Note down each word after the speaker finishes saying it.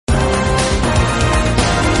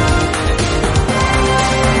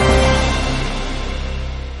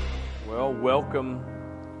welcome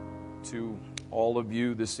to all of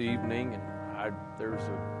you this evening. And there's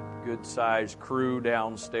a good-sized crew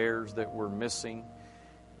downstairs that we're missing.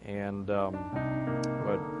 And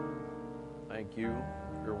but thank you.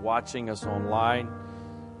 If you're watching us online,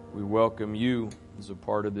 we welcome you as a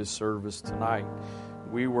part of this service tonight.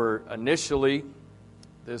 We were initially,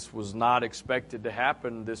 this was not expected to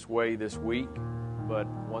happen this way this week, but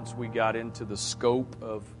once we got into the scope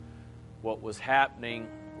of what was happening,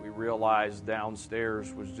 we realized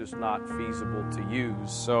downstairs was just not feasible to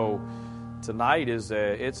use. So tonight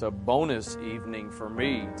it's a bonus evening for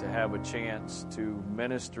me to have a chance to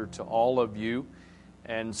minister to all of you.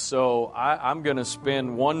 And so I'm going to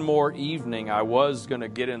spend one more evening. I was going to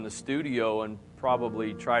get in the studio and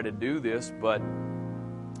probably try to do this, but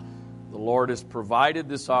the Lord has provided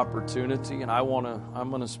this opportunity, and I'm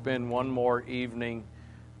going to spend one more evening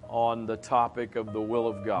on the topic of the will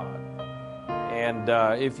of God. And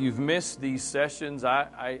if you've missed these sessions,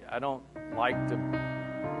 I don't like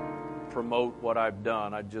to promote what I've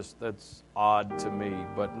done. That's odd to me.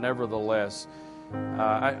 But nevertheless,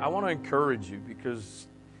 I want to encourage you, because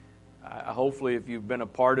hopefully if you've been a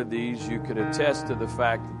part of these, you could attest to the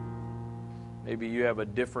fact that maybe you have a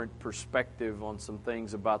different perspective on some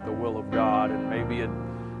things about the will of God, and maybe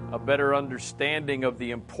a better understanding of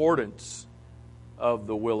the importance of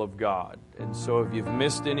the will of God. And so if you've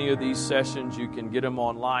missed any of these sessions, you can get them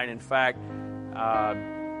online. In fact,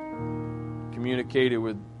 communicated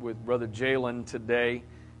with Brother Jalen today,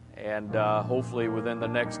 and hopefully within the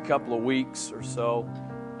next couple of weeks or so,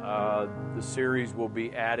 the series will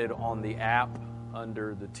be added on the app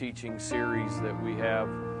under the teaching series that we have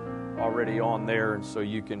already on there, and so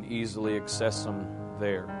you can easily access them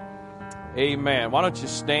there. Amen. Why don't you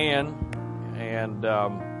stand, and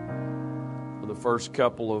for the first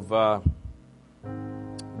couple of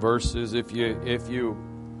verses, if you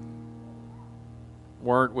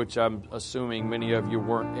weren't, which I'm assuming many of you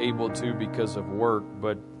weren't able to because of work,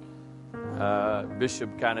 but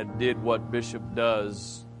Bishop kind of did what Bishop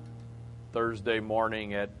does Thursday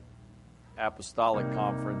morning at Apostolic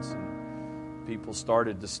Conference, and people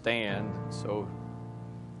started to stand. So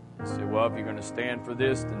he said, well, if you're going to stand for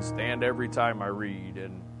this, then stand every time I read.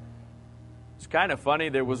 And it's kind of funny.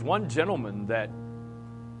 There was one gentleman that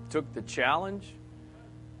took the challenge,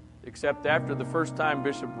 except after the first time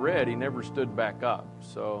Bishop read, he never stood back up.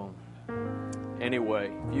 So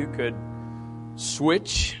anyway, if you could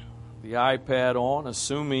switch the iPad on,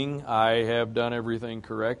 assuming I have done everything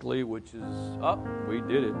correctly, which is up. We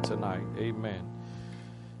did it tonight. Amen.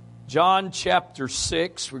 John chapter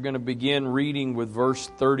 6, we're going to begin reading with verse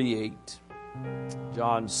 38.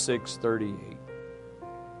 John 6:38.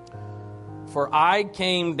 For I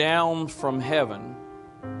came down from heaven.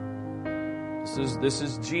 This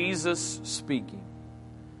is Jesus speaking.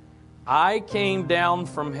 I came down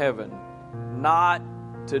from heaven not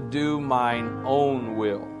to do mine own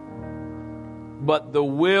will, but the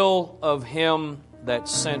will of him that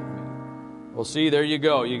sent me. Well, see, there you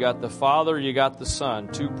go. You got the Father, you got the Son,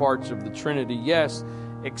 two parts of the Trinity. Yes,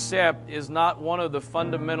 except is not one of the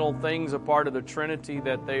fundamental things a part of the Trinity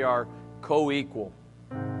that they are co-equal.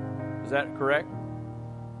 Is that correct?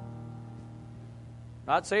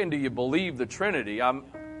 Not saying do you believe the Trinity. Y'all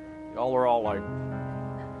are all like,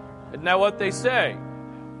 isn't that what they say?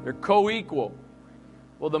 They're co-equal.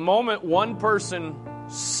 Well, the moment one person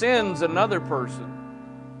sins another person,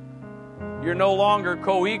 you're no longer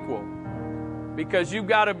co-equal, because you've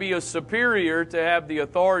got to be a superior to have the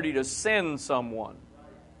authority to send someone.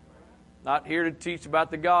 Not here to teach about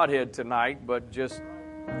the Godhead tonight, but just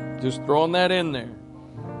throwing that in there.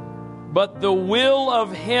 But the will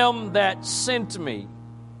of him that sent me.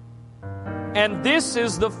 And this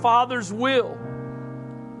is the Father's will,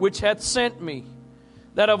 which hath sent me,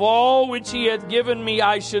 that of all which he hath given me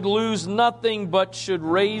I should lose nothing, but should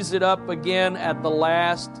raise it up again at the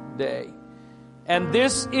last day. And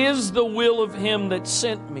this is the will of him that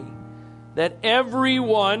sent me, that every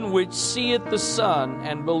one which seeth the Son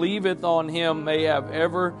and believeth on him may have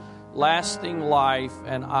everlasting life,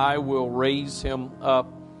 and I will raise him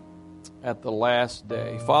up at the last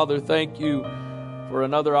day. Father, thank you for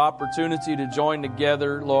another opportunity to join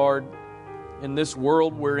together, Lord, in this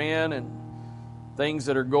world we're in, and things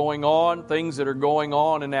that are going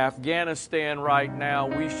on in Afghanistan right now.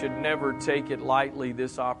 We should never take it lightly,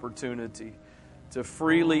 this opportunity to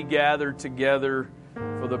freely gather together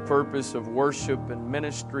for the purpose of worship and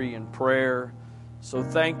ministry and prayer. So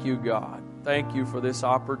thank you, God. Thank you for this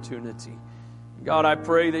opportunity. God, I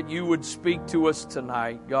pray that you would speak to us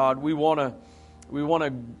tonight. God, we want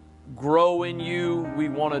to grow in you. We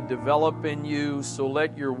want to develop in you. So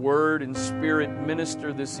let your word and spirit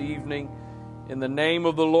minister this evening in the name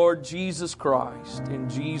of the Lord Jesus Christ. In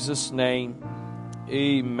Jesus' name,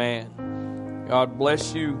 amen. God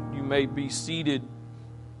bless you. You may be seated.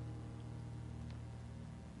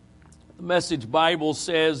 The Message Bible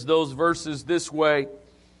says those verses this way: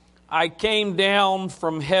 I came down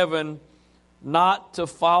from heaven not to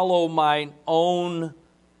follow my own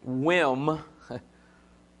whim,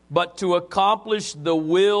 but to accomplish the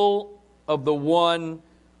will of the one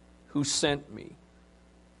who sent me.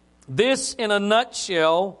 This, in a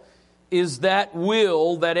nutshell, is that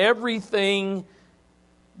will that everything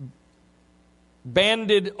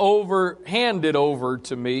handed over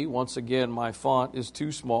to me. Once again, my font is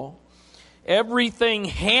too small. Everything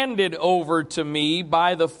handed over to me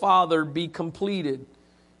by the Father be completed.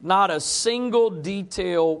 Not a single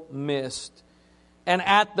detail missed. And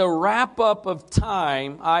at the wrap-up of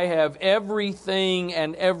time, I have everything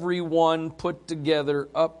and everyone put together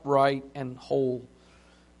upright and whole.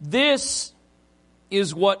 This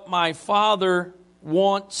is what my Father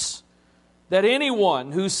wants, that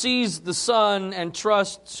anyone who sees the Son and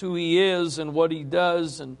trusts who He is and what He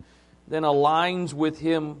does and then aligns with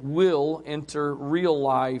Him will enter real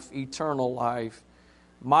life, eternal life.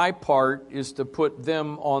 My part is to put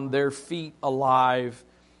them on their feet alive,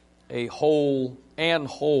 whole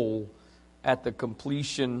at the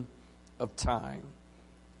completion of time.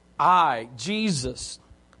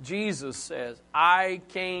 Jesus says, I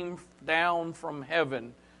came down from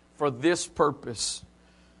heaven for this purpose,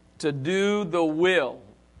 to do the will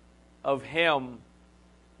of Him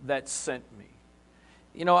that sent me.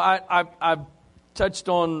 You know, I've touched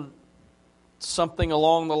on something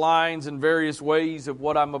along the lines in various ways of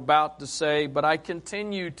what I'm about to say, but I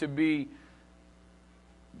continue to be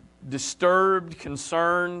disturbed,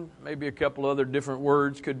 concerned, maybe a couple other different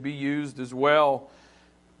words could be used as well.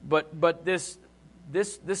 But this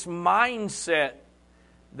mindset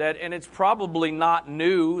that, and it's probably not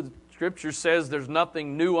new. Scripture says there's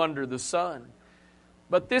nothing new under the sun.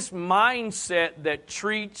 But this mindset that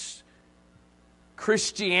treats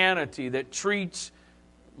Christianity, that treats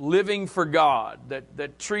living for God,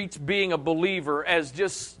 that treats being a believer as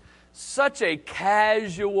just such a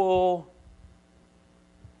casual,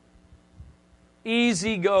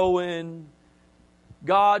 easygoing,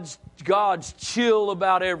 God's chill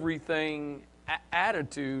about everything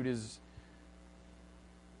attitude it's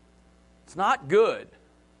not good.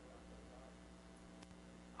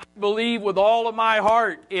 I believe with all of my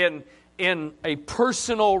heart in a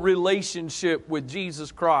personal relationship with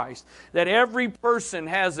Jesus Christ, that every person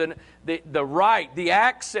has the right, the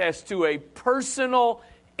access to a personal,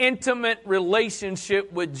 intimate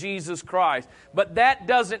relationship with Jesus Christ. But that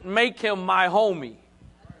doesn't make Him my homie.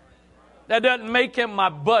 That doesn't make Him my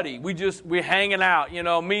buddy. We're hanging out,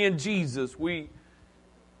 me and Jesus.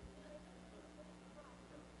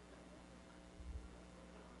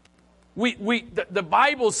 The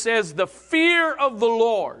Bible says the fear of the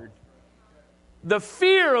Lord. The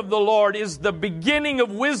fear of the Lord is the beginning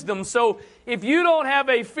of wisdom. So if you don't have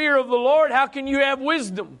a fear of the Lord, how can you have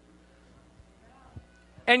wisdom?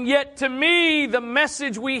 And yet to me, the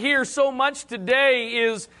message we hear so much today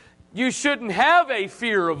is you shouldn't have a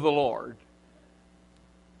fear of the Lord.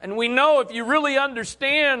 And we know if you really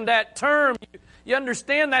understand that term, you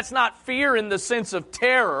understand that's not fear in the sense of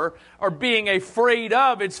terror or being afraid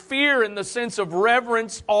of. It's fear in the sense of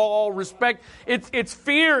reverence, awe, respect. It's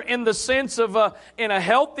fear in the sense of, in a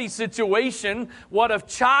healthy situation, what a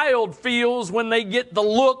child feels when they get the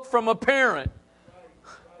look from a parent.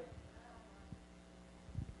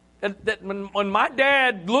 That when my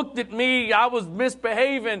dad looked at me, I was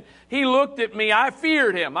misbehaving. He looked at me, I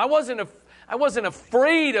feared him. I wasn't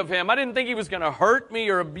afraid of him. I didn't think he was going to hurt me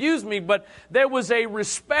or abuse me, but there was a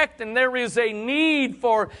respect, and there is a need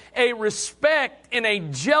for a respect in a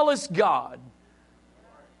jealous God.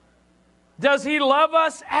 Does He love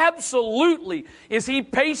us? Absolutely. Is He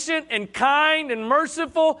patient and kind and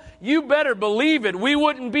merciful? You better believe it. We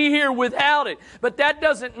wouldn't be here without it. But that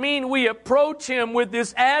doesn't mean we approach Him with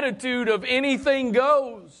this attitude of anything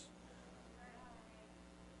goes.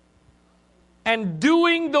 And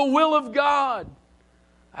doing the will of God.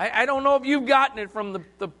 I don't know if you've gotten it from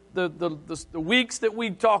the weeks that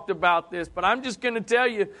we've talked about this, but I'm just going to tell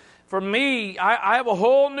you, for me, I have a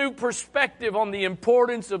whole new perspective on the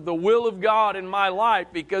importance of the will of God in my life,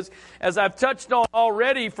 because as I've touched on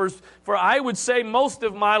already, for I would say most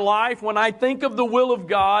of my life, when I think of the will of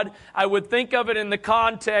God, I would think of it in the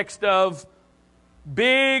context of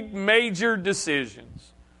big, major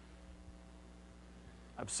decisions.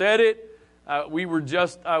 I've said it.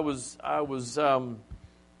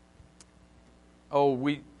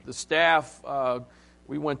 The staff,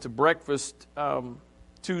 we went to breakfast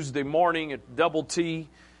Tuesday morning at Double T,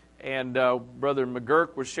 and Brother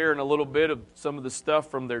McGurk was sharing a little bit of some of the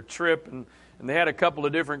stuff from their trip, and they had a couple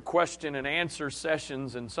of different question and answer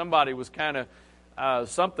sessions, and somebody was kind of,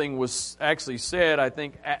 something was actually said, I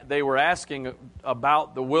think they were asking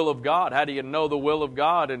about the will of God. How do you know the will of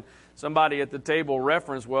God? And somebody at the table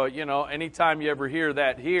referenced, well, you know, anytime you ever hear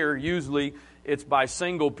that here, usually it's by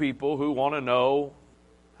single people who want to know,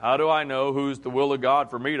 how do I know who's the will of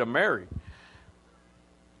God for me to marry?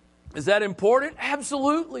 Is that important?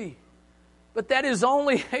 Absolutely. But that is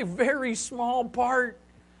only a very small part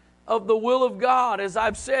of the will of God. As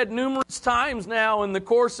I've said numerous times now in the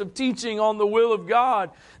course of teaching on the will of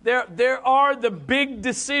God, there are the big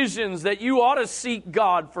decisions that you ought to seek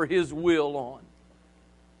God for His will on.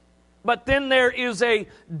 But then there is a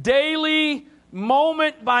daily,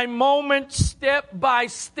 moment by moment, step by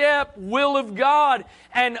step will of God.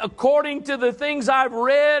 And according to the things I've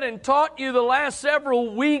read and taught you the last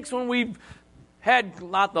several weeks, when we've had,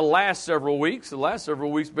 not the last several weeks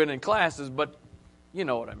been in classes, but you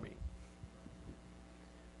know what I mean.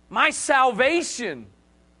 My salvation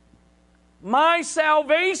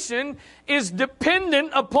is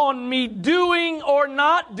dependent upon me doing or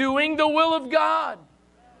not doing the will of God.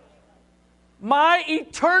 My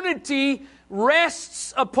eternity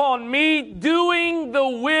rests upon me doing the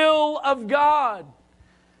will of God.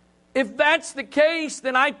 If that's the case,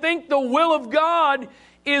 then I think the will of God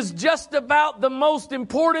is just about the most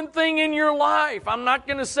important thing in your life. I'm not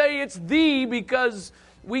going to say it's because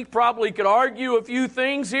we probably could argue a few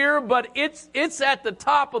things here, but it's at the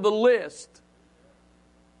top of the list.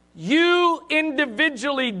 You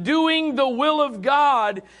individually doing the will of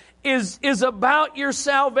God is about your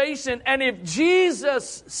salvation. And if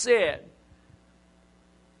Jesus said,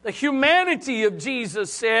 the humanity of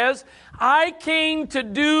Jesus says, I came to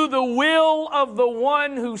do the will of the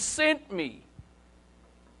one who sent me.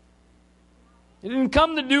 I didn't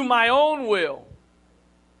come to do my own will.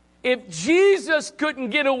 If Jesus couldn't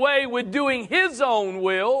get away with doing His own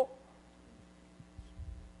will,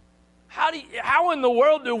 how in the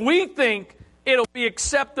world do we think it'll be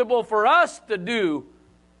acceptable for us to do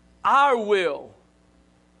our will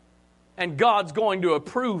and God's going to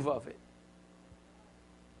approve of it?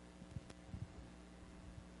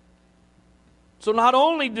 So not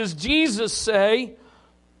only does Jesus say,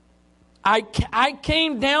 I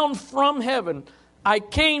came down from heaven. I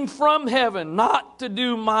came from heaven not to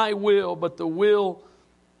do my will, but the will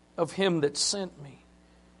of Him that sent me.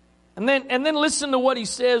 And then listen to what He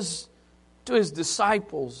says to His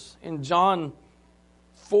disciples in John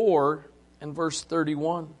 4 and verse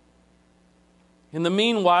 31. In the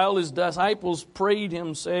meanwhile, His disciples prayed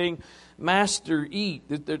Him, saying, Master, eat.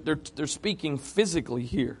 They're speaking physically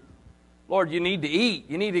here. Lord, you need to eat.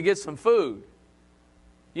 You need to get some food.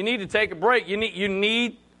 You need to take a break. You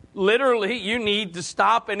need to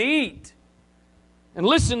stop and eat. And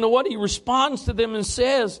listen to what He responds to them and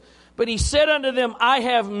says. But He said unto them, I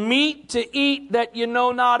have meat to eat that you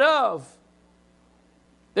know not of.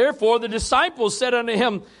 Therefore the disciples said unto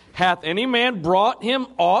Him, hath any man brought Him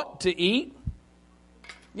aught to eat?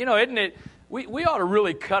 You know, isn't it? We ought to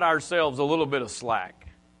really cut ourselves a little bit of slack.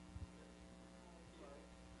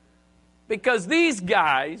 Because these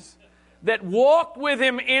guys that walked with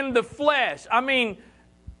Him in the flesh, I mean,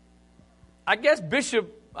 I guess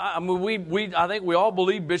Bishop, I think we all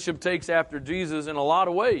believe Bishop takes after Jesus in a lot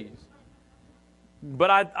of ways. But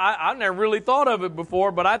I never really thought of it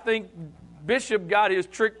before, but I think Bishop got his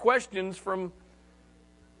trick questions from,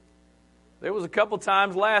 there was a couple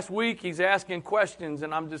times last week he's asking questions,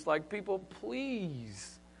 and I'm just like, people,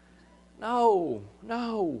 please, no,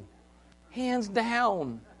 hands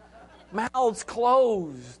down. Mouths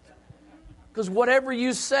closed. Because whatever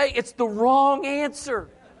you say, it's the wrong answer.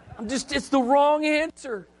 It's the wrong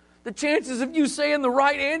answer. The chances of you saying the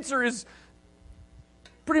right answer is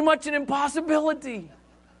pretty much an impossibility.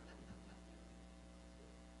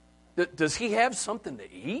 Does he have something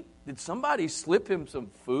to eat? Did somebody slip him some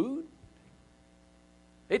food?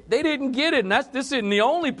 They didn't get it, and this isn't the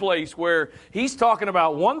only place where he's talking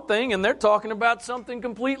about one thing and they're talking about something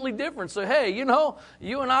completely different. So, hey, you know,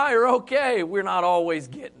 you and I are okay. We're not always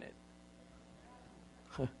getting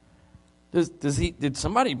it. Did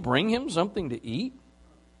somebody bring him something to eat?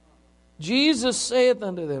 Jesus saith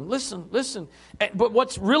unto them, listen. But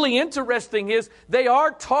what's really interesting is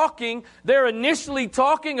they're initially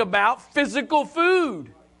talking about physical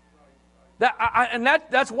food.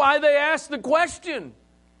 That's why they asked the question.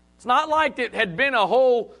 It's not like it had been a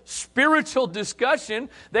whole spiritual discussion.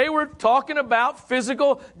 They were talking about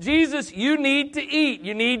physical. Jesus, you need to eat.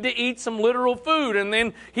 You need to eat some literal food. And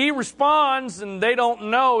then he responds, and they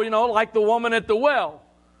don't know, like the woman at the well.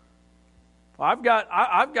 I've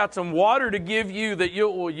got some water to give you that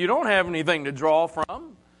you don't have anything to draw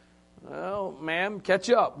from. Well, ma'am, catch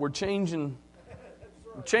up. We're changing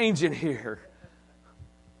here.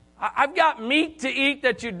 I've got meat to eat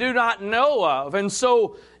that you do not know of. And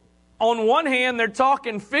so, on one hand, they're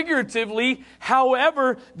talking figuratively.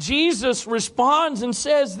 However, Jesus responds and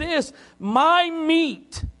says this, my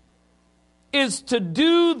meat is to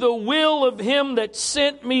do the will of Him that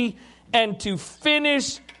sent me and to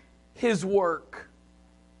finish His work.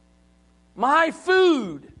 My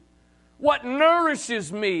food, what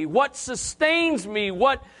nourishes me, what sustains me,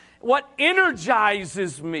 what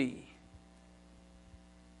energizes me,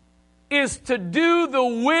 is to do the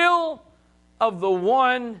will of the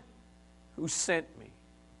one who sent me.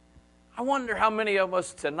 I wonder how many of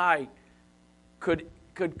us tonight could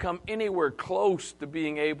come anywhere close to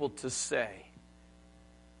being able to say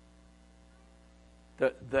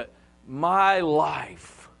that my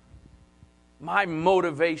life, my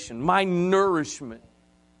motivation, my nourishment,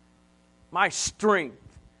 my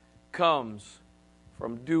strength comes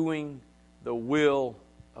from doing the will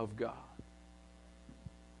of God.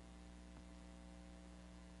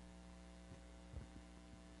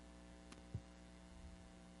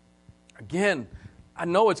 Again, I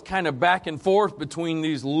know it's kind of back and forth between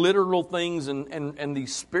these literal things and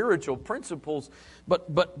these spiritual principles,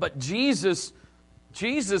 but Jesus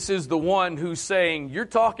is the one who's saying, you're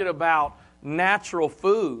talking about natural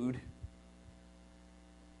food,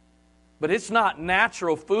 but it's not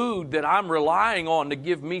natural food that I'm relying on to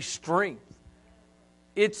give me strength.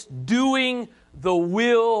 It's doing the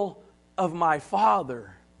will of my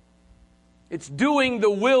Father. It's doing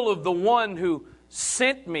the will of the one who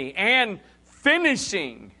sent me and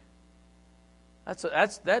finishing.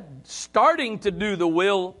 That's starting to do the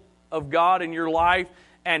will of God in your life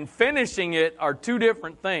and finishing it are two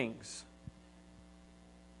different things.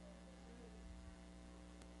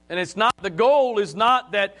 And the goal is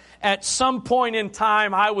not that at some point in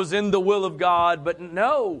time I was in the will of God, but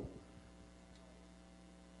no.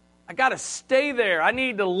 I got to stay there. I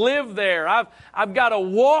need to live there. I've got to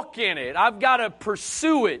walk in it. I've got to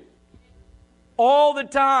pursue it all the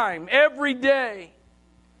time, every day.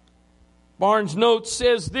 Barnes' note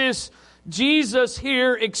says this, Jesus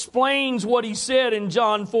here explains what He said in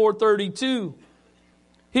John 4:32.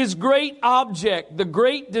 His great object, the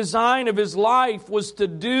great design of His life was to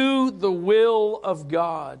do the will of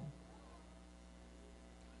God.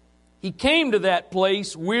 He came to that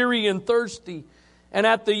place weary and thirsty, and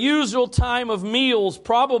at the usual time of meals,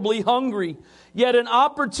 probably hungry. Yet an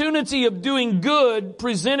opportunity of doing good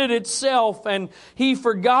presented itself, and He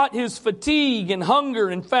forgot His fatigue and hunger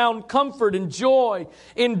and found comfort and joy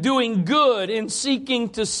in doing good, in seeking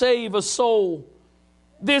to save a soul.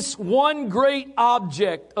 This one great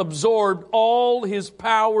object absorbed all His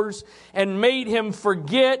powers and made Him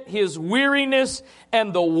forget His weariness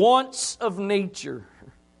and the wants of nature.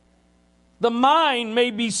 The mind may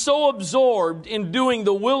be so absorbed in doing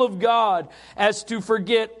the will of God as to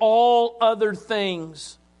forget all other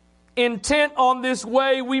things. Intent on this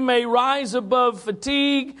way, we may rise above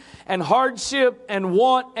fatigue and hardship and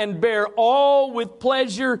want and bear all with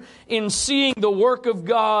pleasure in seeing the work of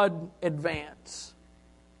God advance.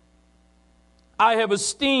 I have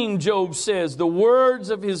esteemed, Job says, the words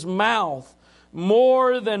of His mouth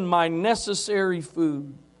more than my necessary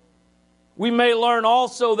food. We may learn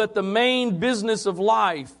also that the main business of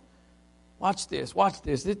life, watch this.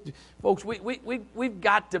 Folks, we've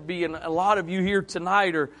got to be, and a lot of you here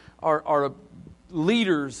tonight are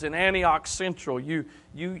leaders in Antioch Central.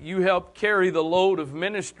 You help carry the load of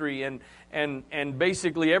ministry, and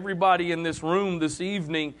basically everybody in this room this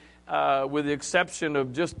evening, with the exception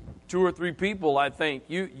of just 2 or 3 people, I think,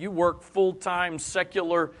 you work full-time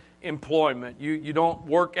secular employment. You don't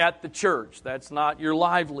work at the church. That's not your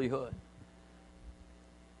livelihood.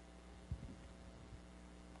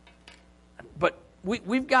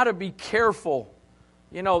 We've got to be careful.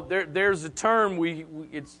 You know, there's a term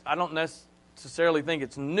I don't necessarily think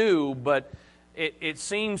it's new, but it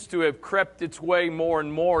seems to have crept its way more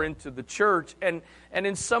and more into the church. And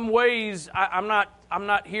in some ways, I'm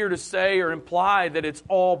not here to say or imply that it's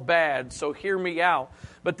all bad. So hear me out.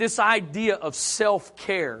 But this idea of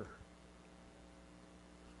self-care,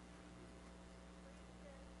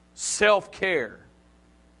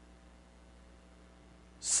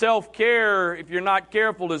 Self-care, if you're not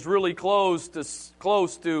careful, is really close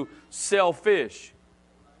to selfish.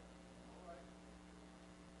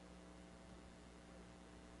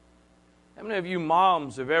 How many of you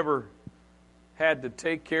moms have ever had to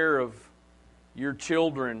take care of your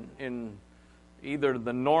children in either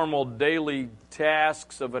the normal daily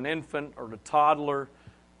tasks of an infant or a toddler,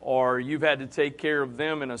 or you've had to take care of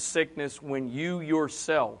them in a sickness when you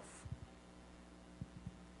yourself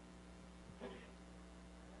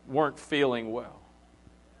weren't feeling well.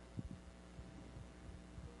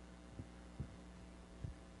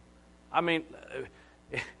 I mean,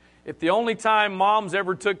 if the only time moms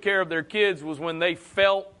ever took care of their kids was when they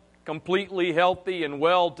felt completely healthy and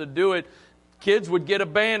well to do it, kids would get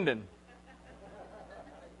abandoned.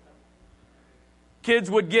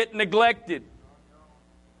 Kids would get neglected.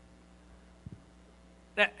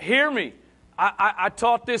 Now, hear me. I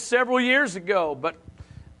taught this several years ago, but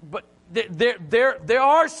there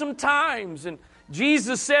are some times, and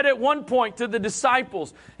Jesus said at one point to the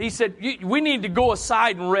disciples, He said, we need to go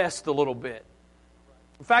aside and rest a little bit.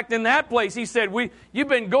 In fact, in that place, He said, you've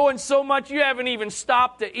been going so much, you haven't even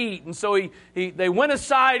stopped to eat. And so they went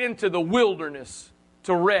aside into the wilderness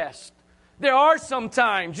to rest. There are some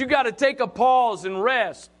times you got to take a pause and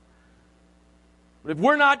rest. But if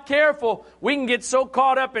we're not careful, we can get so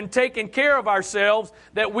caught up in taking care of ourselves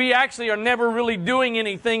that we actually are never really doing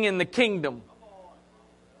anything in the kingdom.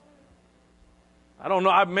 I don't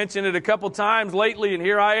know, I've mentioned it a couple times lately, and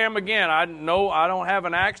here I am again. I know I don't have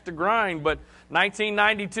an axe to grind, but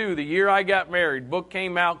 1992, the year I got married, book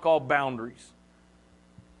came out called Boundaries.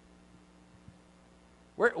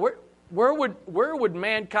 Where would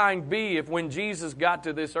mankind be if when Jesus got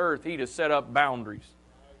to this earth, He'd have set up boundaries?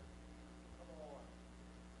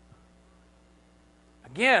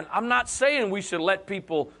 Again, I'm not saying we should let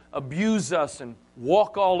people abuse us and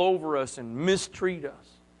walk all over us and mistreat us.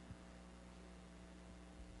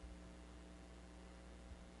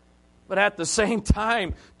 But at the same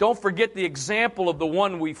time, don't forget the example of the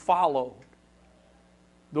one we followed.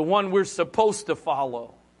 The one we're supposed to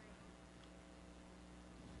follow.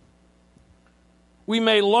 We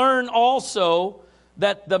may learn also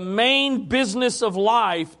that the main business of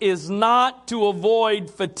life is not to avoid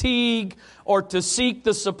fatigue or to seek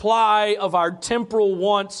the supply of our temporal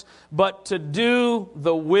wants, but to do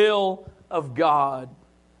the will of God.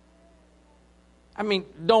 I mean,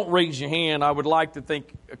 don't raise your hand. I would like to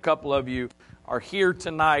think a couple of you are here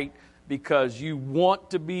tonight because you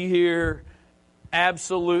want to be here.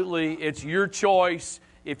 Absolutely. It's your choice.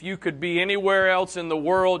 If you could be anywhere else in the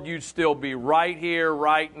world, you'd still be right here,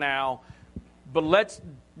 right now. But I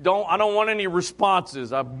don't want any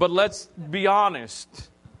responses, but let's be honest.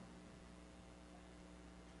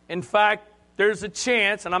 In fact, there's a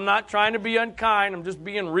chance, and I'm not trying to be unkind, I'm just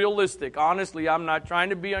being realistic. Honestly, I'm not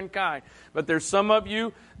trying to be unkind. But there's some of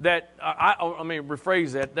you that, let me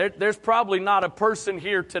rephrase that. There's probably not a person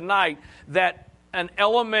here tonight that an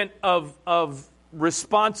element of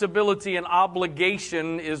responsibility and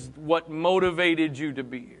obligation is what motivated you to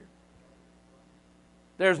be here.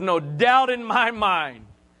 There's no doubt in my mind,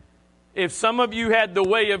 if some of you had the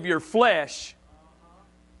way of your flesh,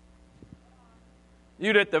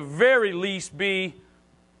 you'd at the very least be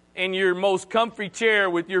in your most comfy chair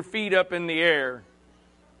with your feet up in the air.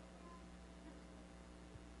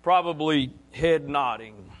 Probably head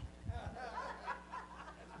nodding.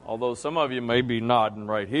 Although some of you may be nodding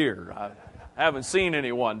right here. I haven't seen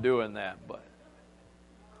anyone doing that, but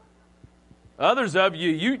others of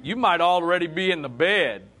you might already be in the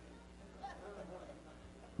bed.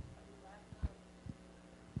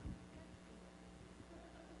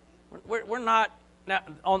 We're not. Now,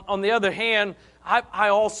 on the other hand, I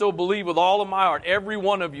also believe with all of my heart, every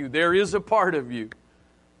one of you, there is a part of you.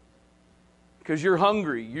 Because you're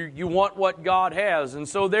hungry. You want what God has. And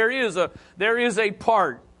so there is a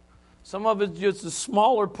part. Some of it's just a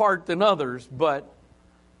smaller part than others, but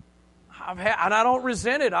and I don't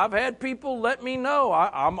resent it. I've had people let me know.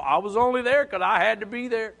 I was only there because I had to be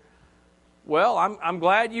there. Well, I'm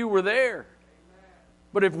glad you were there.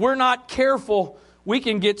 But if we're not careful, we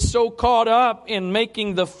can get so caught up in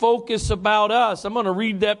making the focus about us. I'm going to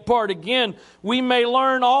read that part again. We may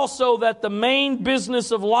learn also that the main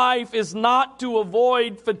business of life is not to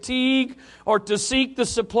avoid fatigue or to seek the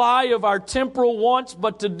supply of our temporal wants,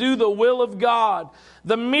 but to do the will of God.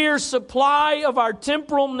 The mere supply of our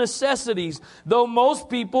temporal necessities, though most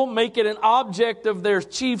people make it an object of their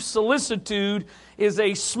chief solicitude, is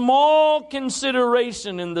a small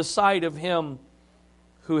consideration in the sight of Him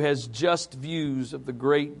who has just views of the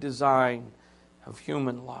great design of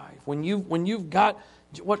human life. When you've got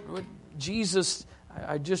what Jesus,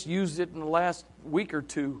 I just used it in the last week or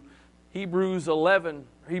two, Hebrews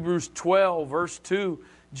 12, verse 2,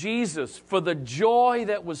 Jesus, for the joy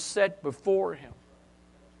that was set before Him,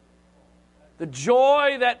 the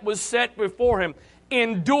joy that was set before Him,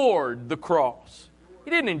 endured the cross.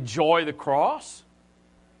 He didn't enjoy the cross.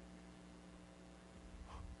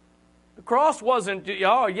 The cross wasn't,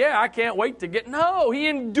 oh yeah, I can't wait to get... No, He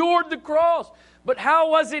endured the cross. But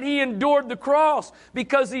how was it He endured the cross?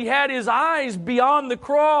 Because He had His eyes beyond the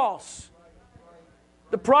cross.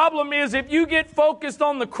 The problem is, if you get focused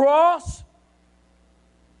on the cross,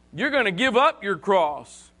 you're going to give up your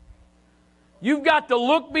cross. You've got to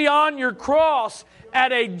look beyond your cross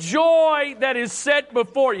at a joy that is set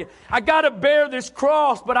before you. I got to bear this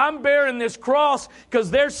cross, but I'm bearing this cross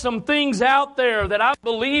because there's some things out there that I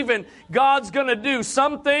believe in God's going to do.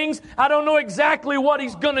 Some things, I don't know exactly what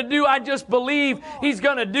He's going to do. I just believe He's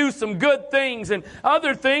going to do some good things. And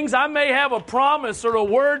other things, I may have a promise or a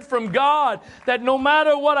word from God that no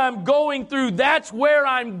matter what I'm going through, that's where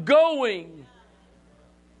I'm going.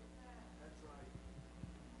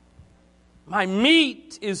 My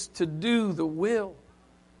meat is to do the will.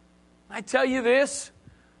 I tell you this,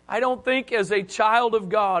 I don't think as a child of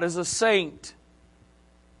God, as a saint,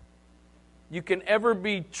 you can ever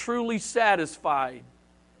be truly satisfied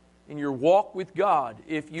in your walk with God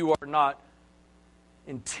if you are not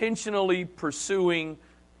intentionally pursuing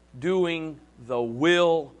doing the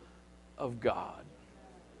will of God.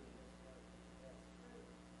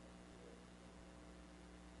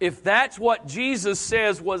 If that's what Jesus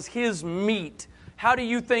says was His meat, how do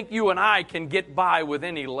you think you and I can get by with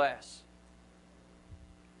any less?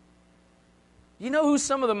 You know who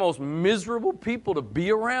some of the most miserable people to be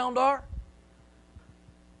around are?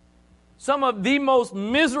 Some of the most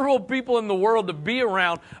miserable people in the world to be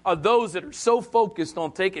around are those that are so focused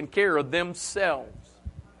on taking care of themselves.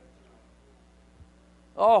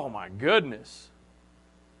 Oh my goodness.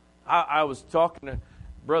 I was talking to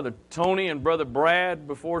Brother Tony and Brother Brad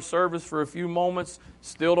before service for a few moments.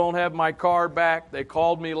 Still don't have my car back. They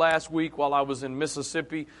called me last week while I was in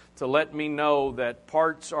Mississippi to let me know that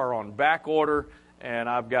parts are on back order and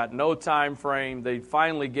I've got no time frame. They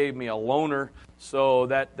finally gave me a loaner, so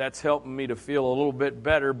that's helping me to feel a little bit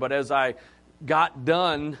better. But as I got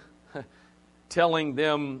done telling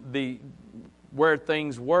them where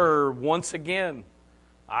things were, once again,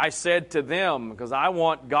 I said to them, because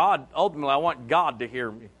ultimately I want God to hear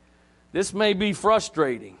me. This may be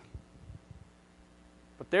frustrating,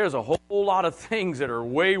 but there's a whole lot of things that are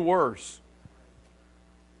way worse.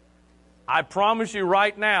 I promise you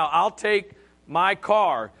right now, I'll take my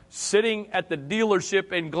car sitting at the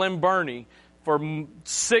dealership in Glen Burnie for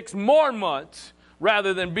 6 more months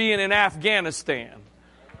rather than being in Afghanistan.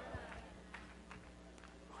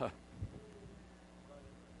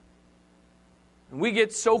 And we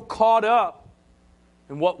get so caught up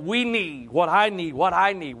in what we need, what I need.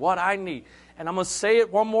 And I'm going to say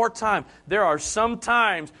it one more time. There are some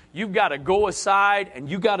times you've got to go aside and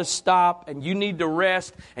you got to stop and you need to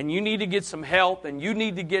rest and you need to get some help and you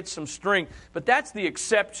need to get some strength. But that's the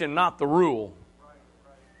exception, not the rule.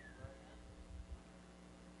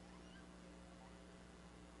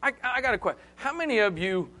 I got a question. How many of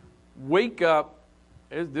you wake up?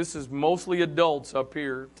 This is mostly adults up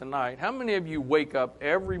here tonight. How many of you wake up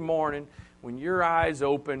every morning when your eyes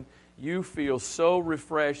open, you feel so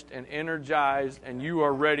refreshed and energized and you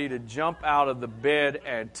are ready to jump out of the bed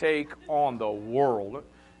and take on the world?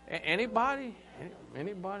 Anybody?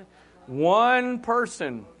 Anybody? One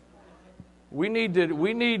person. We need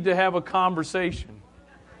to have a conversation.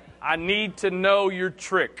 I need to know your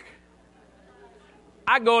trick.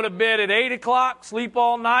 I go to bed at 8 o'clock, sleep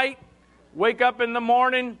all night. Wake up in the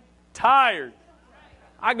morning, tired.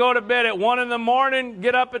 I go to bed at 1 in the morning,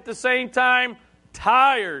 get up at the same time,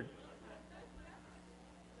 tired.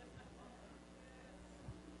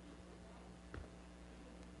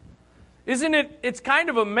 Isn't it? It's kind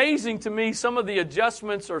of amazing to me some of the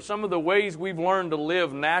adjustments or some of the ways we've learned to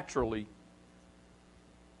live naturally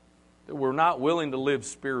that we're not willing to live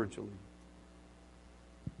spiritually.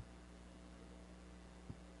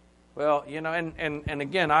 Well, and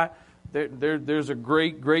again, there's a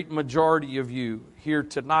great majority of you here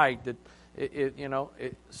tonight that,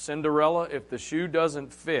 Cinderella, if the shoe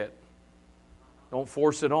doesn't fit, don't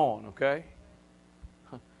force it on, okay?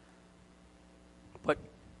 But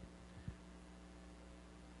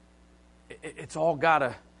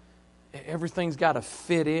everything's got to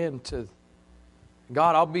fit into,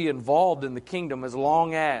 God, I'll be involved in the kingdom as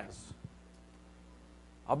long as.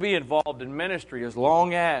 I'll be involved in ministry as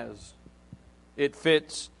long as it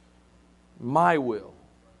fits my will.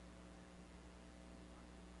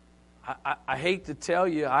 I hate to tell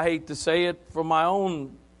you, I hate to say it for my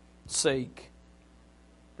own sake.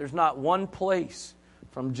 There's not one place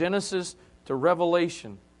from Genesis to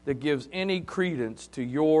Revelation that gives any credence to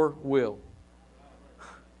your will.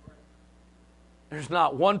 There's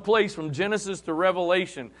not one place from Genesis to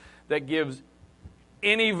Revelation that gives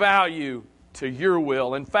any value to your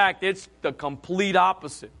will. In fact, it's the complete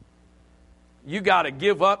opposite. You got to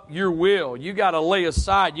give up your will. You got to lay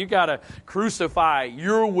aside. You got to crucify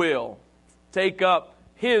your will. Take up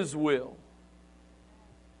His will.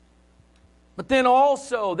 But then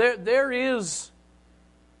also, there is,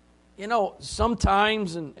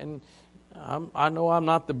 sometimes, and I know I'm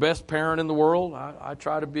not the best parent in the world. I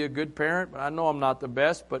try to be a good parent, but I know I'm not the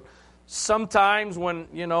best. But sometimes when,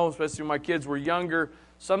 especially when my kids were younger,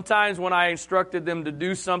 sometimes when I instructed them to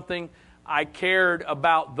do something, I cared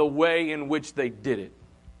about the way in which they did it.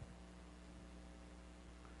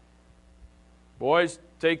 Boys,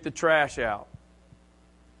 take the trash out.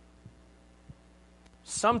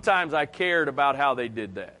 Sometimes I cared about how they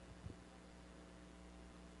did that.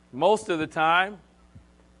 Most of the time,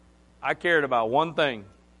 I cared about one thing,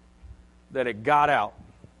 that it got out.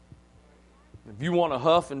 If you want to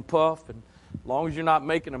huff and puff, and as long as you're not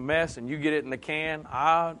making a mess and you get it in the can,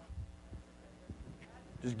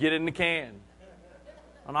 just get it in the can.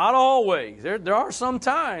 Not always. There are some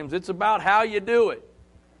times it's about how you do it.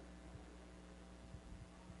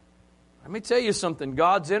 Let me tell you something.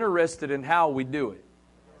 God's interested in how we do it.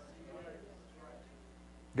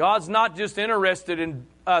 God's not just interested in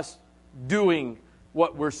us doing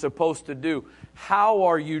what we're supposed to do. How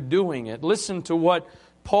are you doing it? Listen to what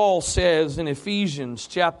Paul says in Ephesians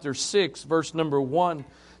chapter 6, verse number 1.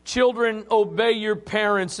 Children, obey your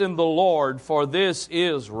parents in the Lord, for this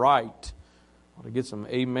is right. I want to get some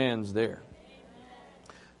amens there.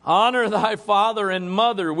 Honor thy father and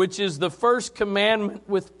mother, which is the first commandment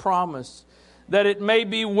with promise, that it may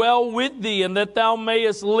be well with thee, and that thou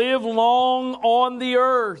mayest live long on the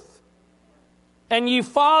earth. And ye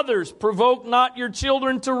fathers, provoke not your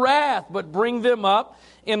children to wrath, but bring them up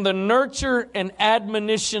in the nurture and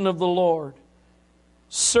admonition of the Lord.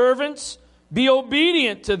 Servants, be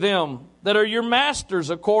obedient to them that are your masters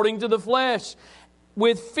according to the flesh,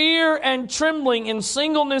 with fear and trembling in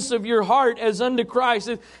singleness of your heart as unto Christ.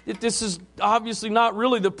 This is obviously not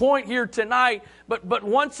really the point here tonight, but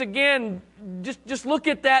once again, just look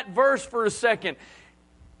at that verse for a second.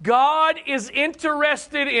 God is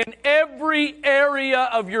interested in every area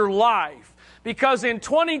of your life, because in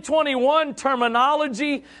 2021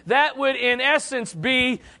 terminology, that would in essence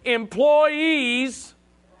be employees.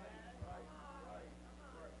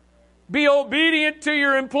 Be obedient to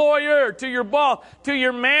your employer, to your boss, to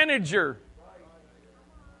your manager.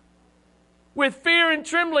 With fear and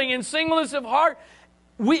trembling and singleness of heart.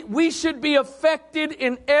 We should be affected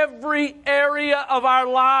in every area of our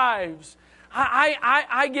lives.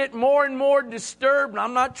 I get more and more disturbed, and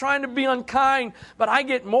I'm not trying to be unkind, but I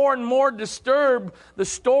get more and more disturbed the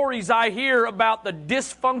stories I hear about the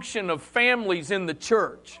dysfunction of families in the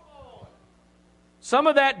church. Some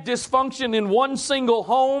of that dysfunction in one single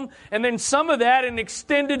home, and then some of that in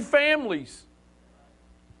extended families.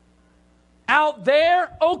 Out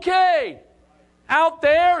there, okay. Out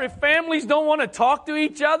there, if families don't want to talk to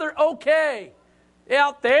each other, okay.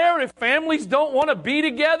 Out there, if families don't want to be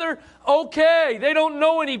together, okay. They don't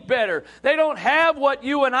know any better. They don't have what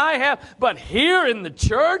you and I have. But here in the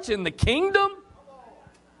church, in the kingdom,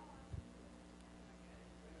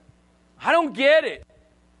 I don't get it.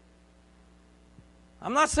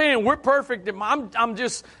 I'm not saying we're perfect. But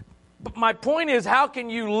my point is, how can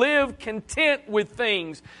you live content with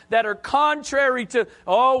things that are contrary to,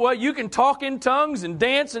 you can talk in tongues and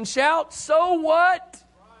dance and shout. So what?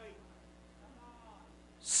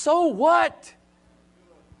 So what?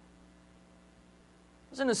 I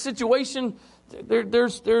was in a situation,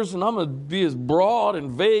 there's, and I'm going to be as broad and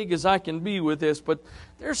vague as I can be with this, but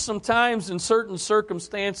there's some times in certain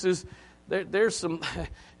circumstances, there's some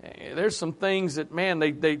things that, man,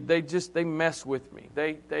 they mess with me.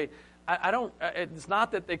 It's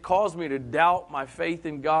not that they cause me to doubt my faith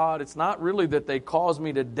in God. It's not really that they cause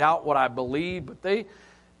me to doubt what I believe, but they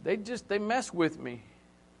mess with me.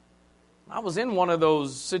 I was in one of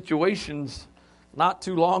those situations not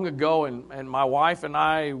too long ago, and my wife and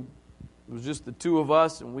I, it was just the two of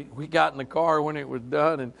us, and we got in the car when it was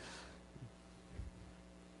done, and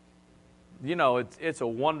it's a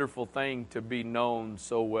wonderful thing to be known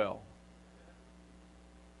so well.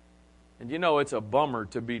 And it's a bummer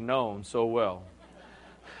to be known so well.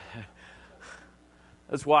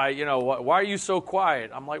 That's why, why are you so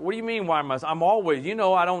quiet? I'm like, what do you mean, why am I? I'm always,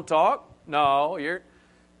 I don't talk. No,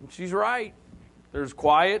 she's right. There's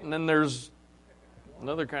quiet, and then there's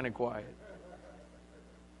another kind of quiet.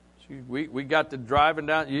 We got to driving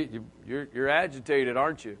down. You're agitated,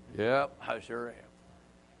 aren't you? Yep, I sure am.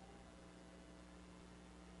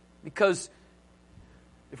 Because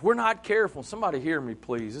if we're not careful, somebody hear me,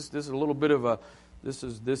 please. This is a little bit of this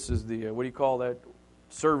is the what do you call that?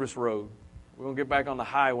 Service road. We're going to get back on the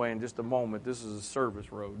highway in just a moment. This is a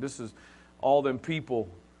service road. This is all them people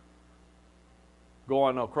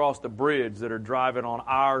going across the bridge that are driving on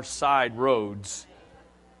our side roads.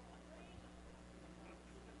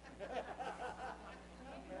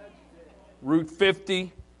 Route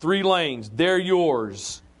 50, 3 lanes. They're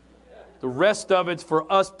yours. The rest of it's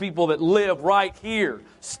for us people that live right here.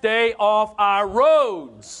 Stay off our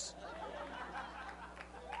roads.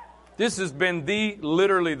 This has been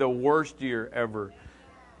literally the worst year ever.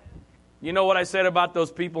 You know what I said about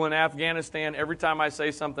those people in Afghanistan? Every time I say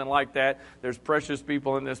something like that, there's precious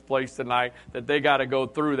people in this place tonight that they got to go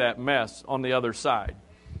through that mess on the other side.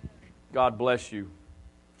 God bless you.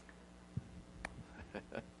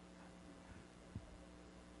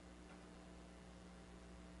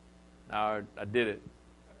 Now I did it.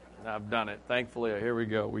 I've done it. Thankfully, here we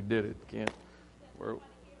go. We did it.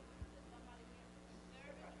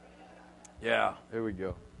 Yeah, here we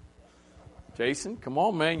go. Jason, come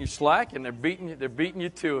on, man. You're slacking. They're beating you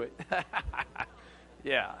to it.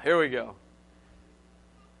 Yeah, here we go.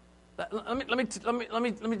 Let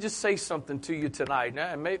me just say something to you tonight.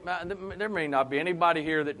 Now, there may not be anybody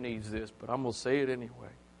here that needs this, but I'm going to say it anyway.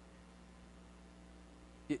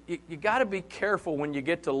 You got to be careful when you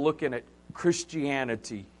get to looking at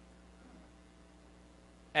Christianity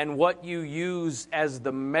and what you use as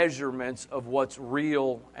the measurements of what's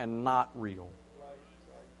real and not real.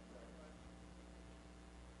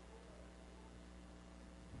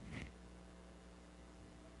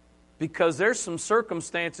 Because there's some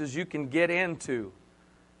circumstances you can get into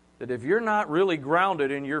that if you're not really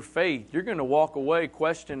grounded in your faith, you're going to walk away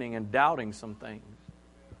questioning and doubting some things.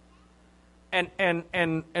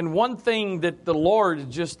 And one thing that the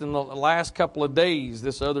Lord, just in the last couple of days,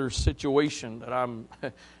 this other situation that I'm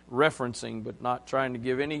referencing but not trying to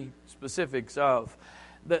give any specifics of,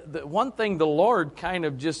 the one thing the Lord kind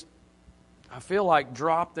of just, I feel like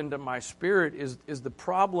dropped into my spirit is the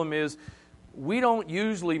problem is we don't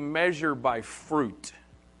usually measure by fruit.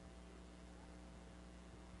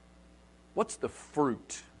 What's the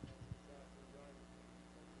fruit?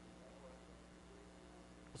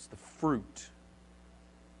 The fruit.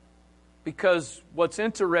 Because what's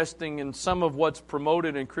interesting in some of what's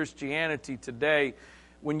promoted in Christianity today,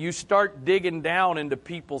 when you start digging down into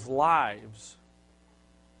people's lives,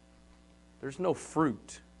 there's no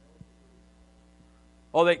fruit.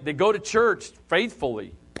 Oh, they go to church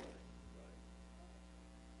faithfully.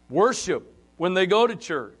 Worship when they go to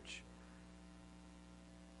church.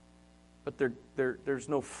 But there's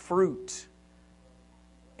no fruit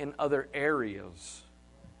in other areas.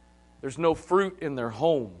 There's no fruit in their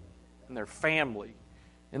home, in their family,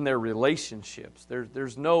 in their relationships.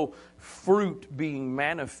 There's no fruit being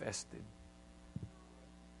manifested.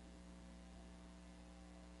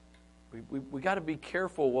 We got to be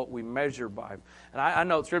careful what we measure by. And I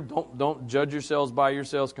know don't judge yourselves by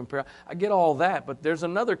yourselves. Compare. I get all that, but there's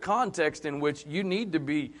another context in which you need to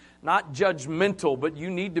be not judgmental, but you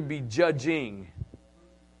need to be judging.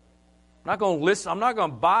 I'm not going to listen. I'm not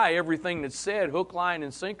going to buy everything that's said, hook, line,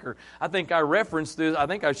 and sinker. I think I referenced this. I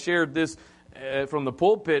think I shared this from the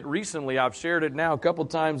pulpit recently. I've shared it now a couple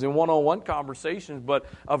times in one-on-one conversations, but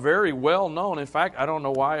a very well-known. In fact, I don't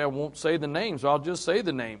know why I won't say the name, so I'll just say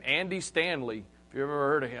the name. Andy Stanley, if you've ever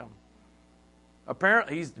heard of him.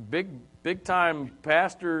 Apparently, he's a big-time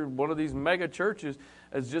pastor, one of these mega churches,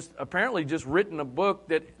 has just written a book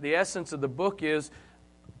that the essence of the book is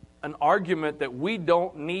an argument that we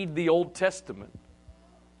don't need the Old Testament.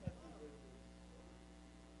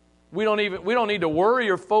 We don't need to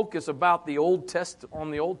worry or focus about the Old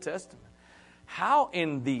Testament. How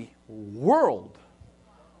in the world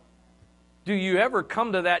do you ever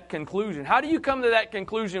come to that conclusion? How do you come to that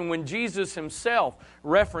conclusion when Jesus himself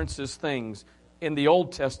references things in the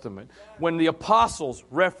Old Testament? When the apostles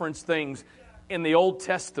reference things in the Old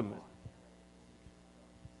Testament?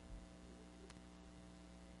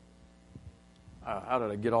 How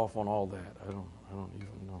did I get off on all that? I don't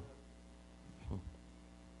even know.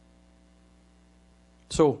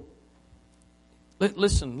 So,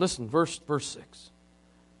 listen, verse 6.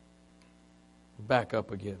 Back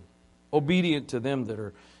up again. Obedient to them that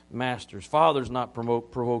are masters. Fathers not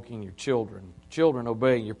provoking your children. Children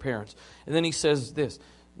obeying your parents. And then he says this,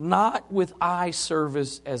 not with eye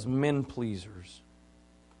service as men pleasers,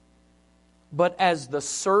 but as the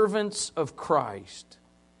servants of Christ.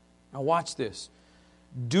 Now watch this.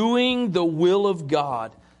 Doing the will of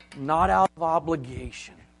God, not out of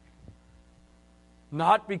obligation.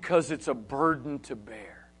 Not because it's a burden to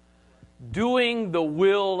bear. Doing the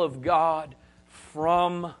will of God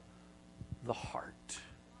from the heart.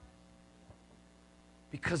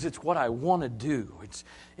 because it's what I want to do.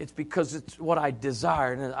 It's because it's what I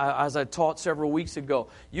desire. And as I taught several weeks ago,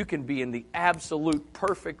 you can be in the absolute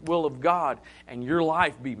perfect will of God and your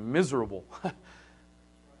life be miserable.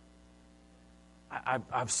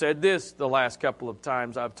 I've said this the last couple of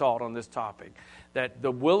times I've taught on this topic, that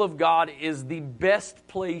the will of God is the best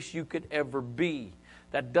place you could ever be.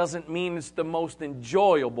 That doesn't mean it's the most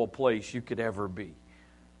enjoyable place you could ever be.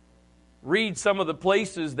 Read some of the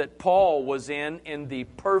places that Paul was in the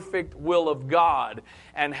perfect will of God,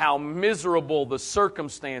 and how miserable the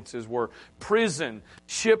circumstances were. Prison,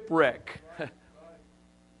 shipwreck.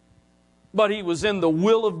 But he was in the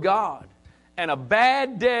will of God. And a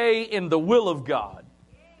bad day in the will of God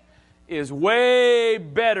is way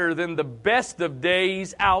better than the best of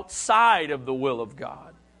days outside of the will of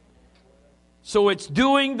God. So it's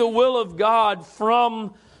doing the will of God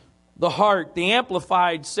from the heart. The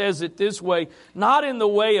Amplified says it this way: not in the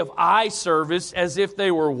way of eye service as if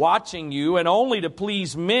they were watching you and only to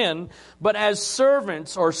please men, but as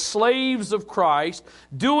servants or slaves of Christ,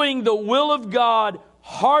 doing the will of God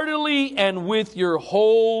heartily and with your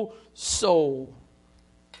whole soul.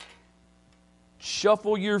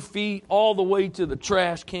 Shuffle your feet all the way to the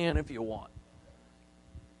trash can if you want.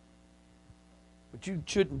 But you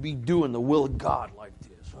shouldn't be doing the will of God like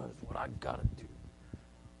this. That's what I got to do.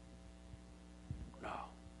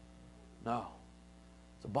 No.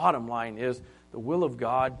 The bottom line is, the will of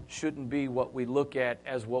God shouldn't be what we look at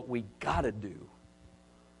as what we got to do.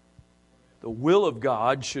 The will of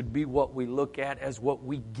God should be what we look at as what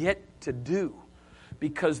we get to do.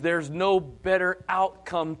 Because there's no better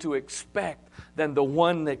outcome to expect than the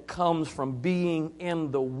one that comes from being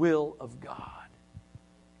in the will of God.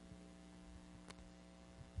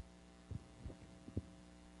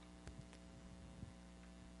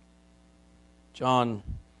 John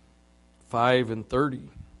 5:30,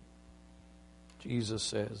 Jesus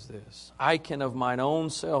says this: I can of mine own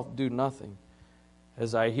self do nothing.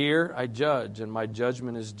 As I hear, I judge, and my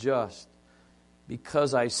judgment is just,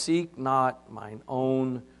 because I seek not mine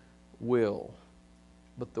own will,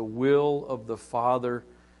 but the will of the Father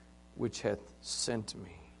which hath sent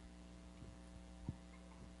me.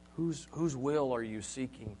 Whose will are you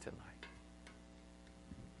seeking tonight?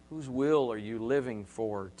 Whose will are you living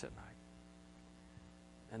for tonight?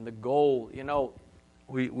 And the goal,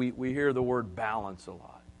 we hear the word balance a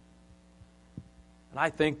lot. And I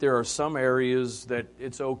think there are some areas that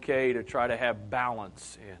it's okay to try to have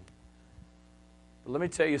balance in. But let me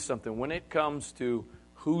tell you something. When it comes to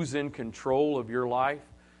who's in control of your life,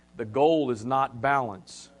 the goal is not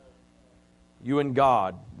balance. You and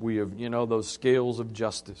God, we have, those scales of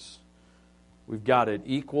justice. We've got it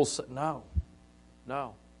equal. No.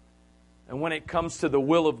 And when it comes to the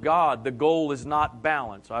will of God, the goal is not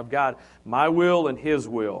balance. I've got my will and His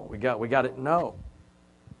will. We got it. No.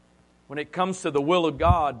 When it comes to the will of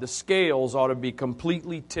God, the scales ought to be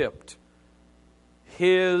completely tipped.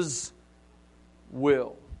 His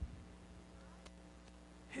will.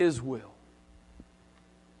 His will.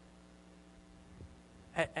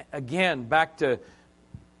 Again, back to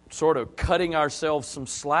sort of cutting ourselves some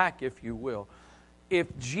slack, if you will.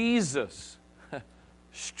 If Jesus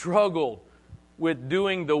struggled with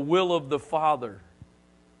doing the will of the Father,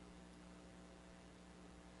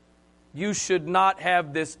 you should not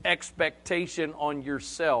have this expectation on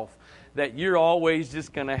yourself that you're always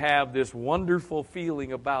just going to have this wonderful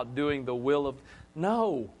feeling about doing the will of...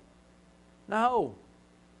 No.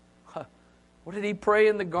 What did He pray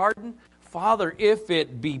in the garden? Father, if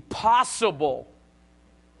it be possible,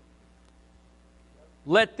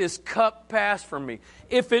 let this cup pass from me.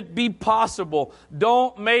 If it be possible,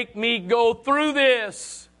 don't make me go through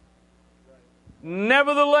this.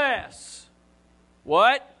 Nevertheless,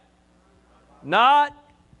 what? Not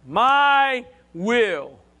my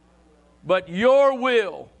will, but your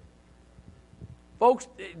will. Folks,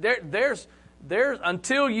 there's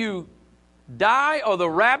until you die or the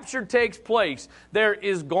rapture takes place, there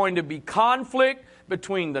is going to be conflict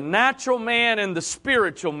between the natural man and the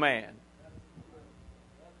spiritual man.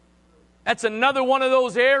 That's another one of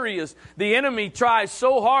those areas the enemy tries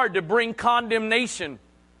so hard to bring condemnation.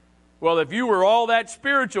 Well, if you were all that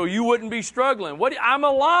spiritual, you wouldn't be struggling. I'm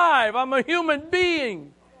alive. I'm a human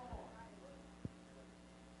being.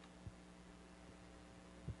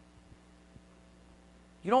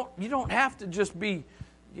 You don't have to just be,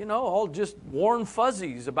 all just warm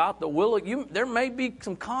fuzzies about the will of you. There may be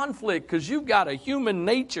some conflict because you've got a human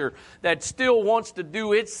nature that still wants to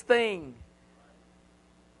do its thing.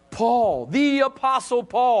 Paul, the Apostle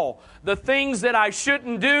Paul, the things that I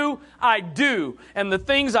shouldn't do, I do. And the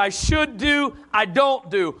things I should do, I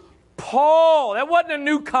don't do. Paul. That wasn't a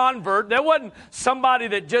new convert. That wasn't somebody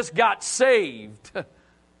that just got saved.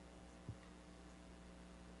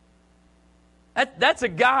 That's a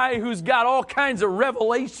guy who's got all kinds of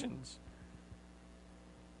revelations.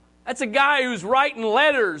 That's a guy who's writing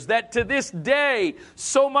letters that to this day,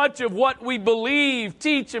 so much of what we believe,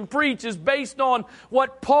 teach, and preach is based on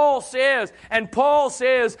what Paul says. And Paul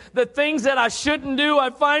says, the things that I shouldn't do, I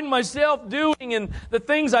find myself doing, and the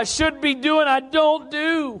things I should be doing, I don't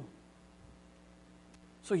do.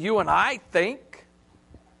 So you and I think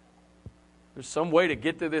there's some way to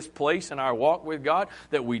get to this place in our walk with God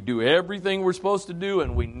that we do everything we're supposed to do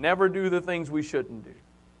and we never do the things we shouldn't do.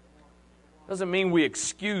 Doesn't mean we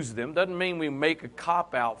excuse them. Doesn't mean we make a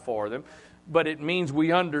cop-out for them. But it means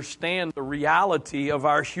we understand the reality of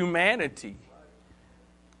our humanity.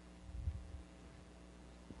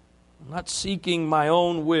 I'm not seeking my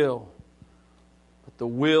own will, but the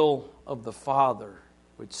will of the Father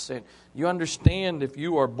which sent. You understand, if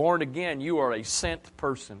you are born again, you are a sent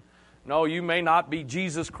person. No, you may not be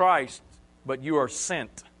Jesus Christ, but you are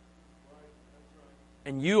sent.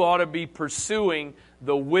 And you ought to be pursuing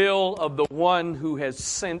the will of the one who has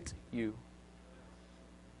sent you.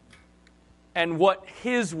 And what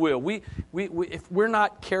His will. We if we're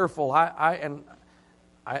not careful, I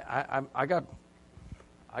got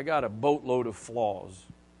a boatload of flaws.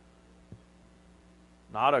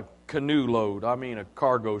 Not a canoe load, I mean a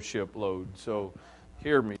cargo ship load. So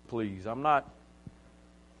hear me, please. I'm not.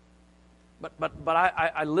 But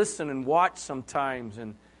I listen and watch sometimes,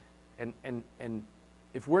 and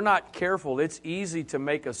if we're not careful, it's easy to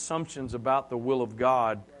make assumptions about the will of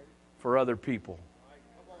God for other people.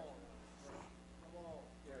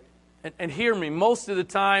 And hear me, most of the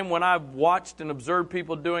time when I've watched and observed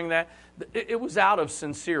people doing that, it was out of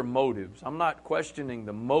sincere motives. I'm not questioning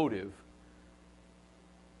the motive.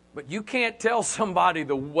 But you can't tell somebody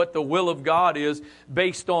what the will of God is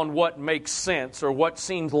based on what makes sense or what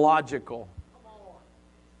seems logical.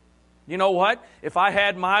 You know what? If I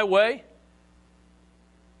had my way,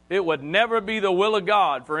 it would never be the will of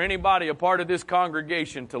God for anybody a part of this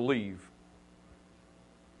congregation to leave.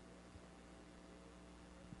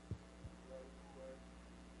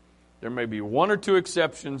 There may be one or two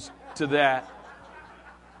exceptions to that,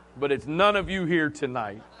 but it's none of you here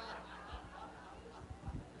tonight.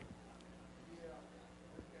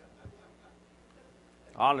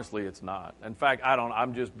 Honestly, it's not. In fact,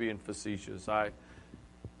 I'm just being facetious.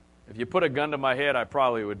 If you put a gun to my head, I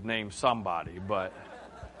probably would name somebody, but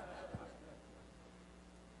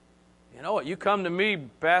you know what? You come to me,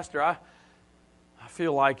 Pastor, I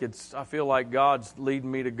feel like God's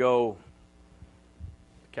leading me to go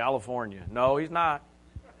to California. No, He's not.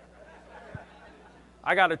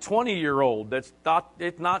 I got a 20-year-old that's thought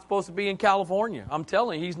it's not supposed to be in California. I'm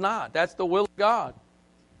telling you, He's not. That's the will of God.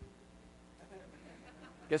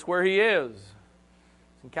 Guess where he is?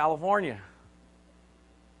 It's in California.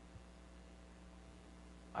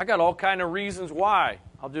 I got all kind of reasons why.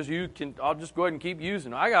 I'll just go ahead and keep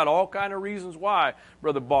using them. I got all kind of reasons why,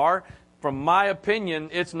 Brother Barr. From my opinion,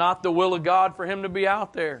 it's not the will of God for him to be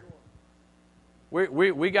out there.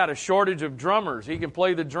 We got a shortage of drummers. He can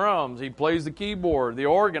play the drums. He plays the keyboard, the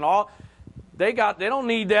organ. They don't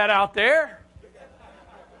need that out there.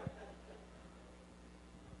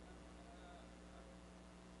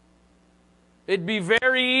 It'd be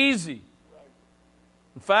very easy.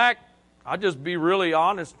 In fact, I'll just be really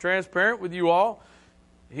honest and transparent with you all.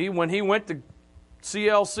 When he went to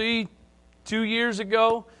CLC 2 years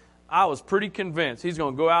ago, I was pretty convinced he's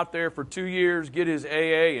going to go out there for 2 years, get his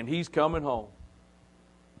AA, and he's coming home.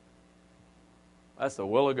 That's the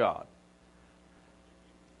will of God.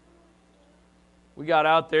 We got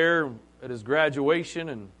out there at his graduation,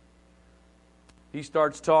 and he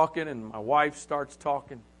starts talking, and my wife starts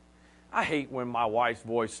talking. I hate when my wife's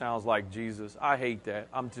voice sounds like Jesus. I hate that.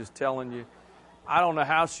 I'm just telling you. I don't know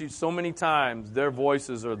how so many times their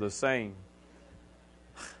voices are the same.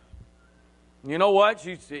 You know what?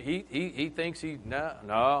 He thinks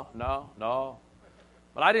no.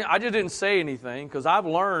 But I just didn't say anything because I've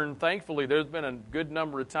learned, thankfully, there's been a good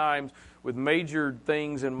number of times with major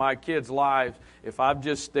things in my kids' lives, if I've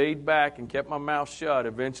just stayed back and kept my mouth shut,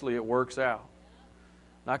 eventually it works out.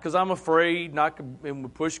 Not because I'm afraid, not when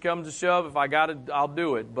push comes to shove, if I got it, I'll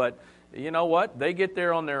do it. But you know what? They get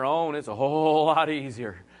there on their own. It's a whole lot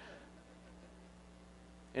easier.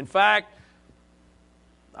 In fact,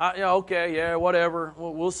 whatever.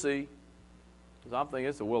 We'll see. Because I'm thinking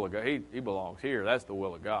it's the will of God. He belongs here. That's the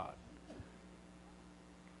will of God.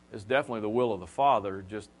 It's definitely the will of the Father,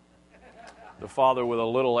 just the Father with a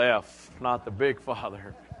little f, not the big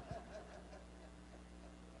Father.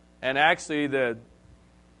 And actually,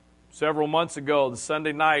 Several months ago, the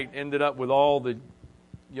Sunday night ended up with all the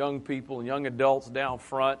young people and young adults down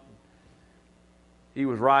front. He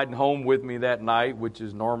was riding home with me that night, which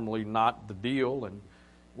is normally not the deal. And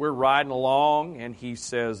we're riding along, and he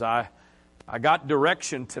says, I got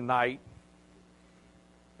direction tonight.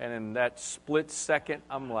 And in that split second,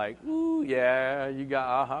 I'm like, ooh, yeah, you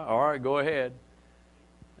got, all right, go ahead.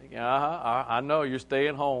 I know you're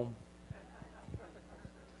staying home.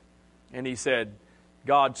 And he said,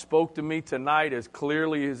 God spoke to me tonight as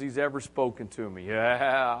clearly as He's ever spoken to me.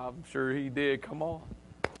 Yeah, I'm sure He did. Come on.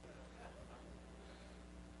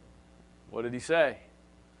 What did He say?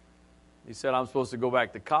 He said, I'm supposed to go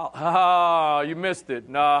back to college. Oh, you missed it.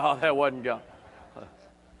 No, that wasn't God. In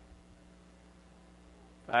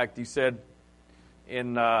fact, He said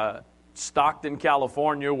in Stockton,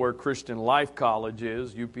 California, where Christian Life College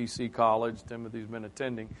is, UPC College, Timothy's been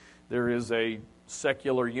attending, there is a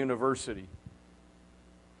secular university.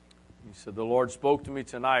 He said, the Lord spoke to me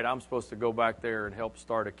tonight. I'm supposed to go back there and help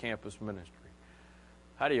start a campus ministry.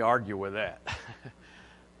 How do you argue with that?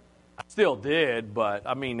 I still did, but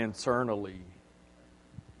I mean internally.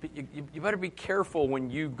 But you better be careful when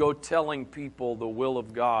you go telling people the will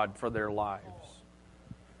of God for their lives.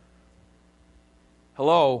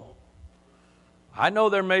 Hello? I know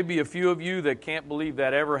there may be a few of you that can't believe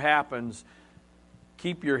that ever happens.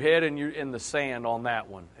 Keep your head in the sand on that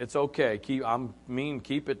one. It's okay. Keep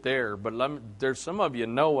it there. But there's some of you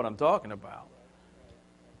know what I'm talking about.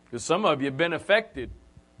 Because some of you have been affected.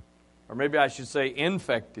 Or maybe I should say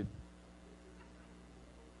infected.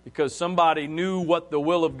 Because somebody knew what the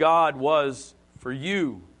will of God was for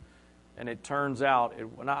you. And it turns out,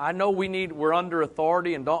 I know we're under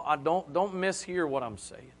authority, and don't mishear what I'm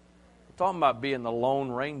saying. I'm talking about being the Lone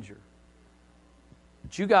Ranger.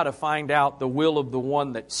 But you got to find out the will of the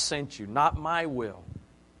one that sent you, not my will.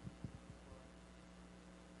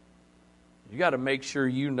 You got to make sure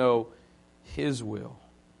you know His will.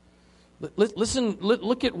 Listen,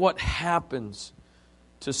 look at what happens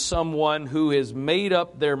to someone who has made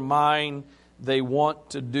up their mind they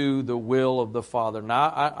want to do the will of the Father.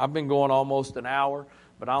 Now, I've been going almost an hour,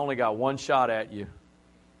 but I only got one shot at you.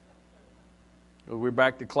 We're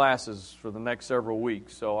back to classes for the next several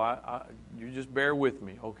weeks, so you just bear with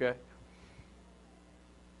me, okay?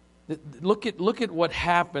 Look at what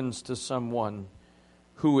happens to someone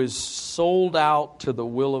who is sold out to the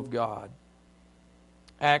will of God.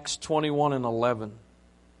 Acts 21:11.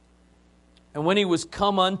 And when he was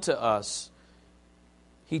come unto us,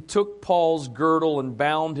 he took Paul's girdle and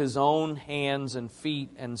bound his own hands and feet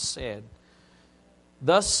and said,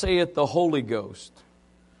 Thus saith the Holy Ghost,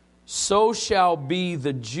 so shall be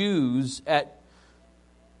the Jews at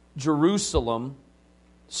Jerusalem,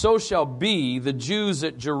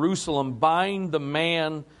 bind the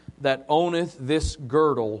man that owneth this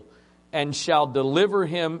girdle, and shall deliver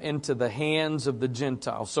him into the hands of the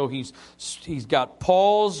Gentiles. So he's got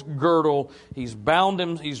Paul's girdle, he's bound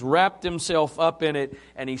him, he's wrapped himself up in it,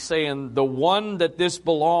 and he's saying, the one that this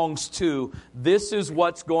belongs to, this is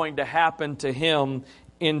what's going to happen to him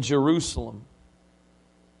in Jerusalem.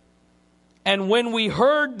 And when we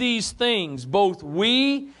heard these things, both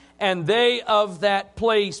we and they of that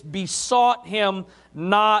place besought him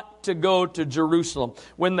not to go to Jerusalem.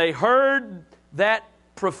 When they heard that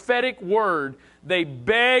prophetic word, they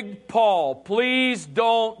begged Paul, please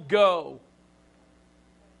don't go.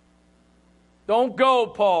 Don't go,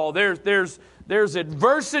 Paul. There's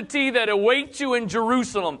adversity that awaits you in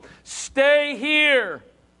Jerusalem. Stay here.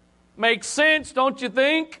 Makes sense, don't you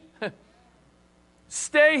think?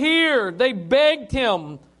 Stay here. They begged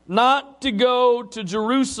him not to go to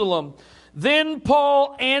Jerusalem. Then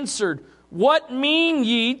Paul answered, What mean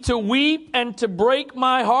ye to weep and to break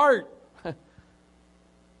my heart?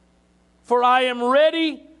 For I am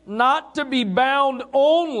ready not to be bound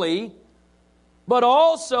only, but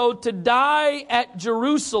also to die at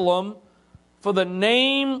Jerusalem for the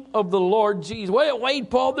name of the Lord Jesus. Wait,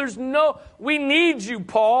 Paul, we need you,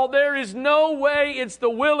 Paul. There is no way it's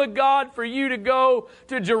the will of God for you to go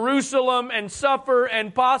to Jerusalem and suffer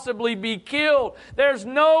and possibly be killed. There's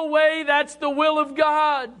no way that's the will of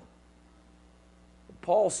God.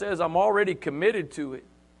 Paul says, I'm already committed to it.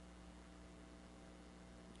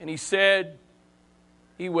 And he said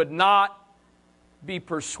he would not be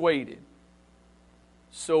persuaded.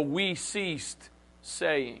 So we ceased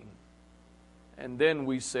saying. And then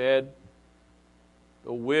we said,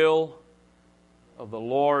 the will of the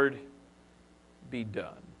Lord be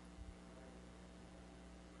done.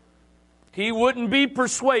 He wouldn't be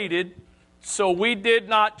persuaded, so we did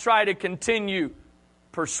not try to continue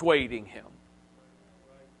persuading him.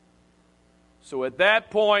 So at that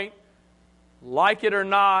point, like it or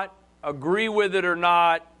not, agree with it or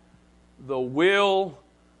not, the will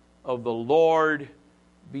of the Lord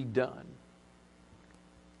be done.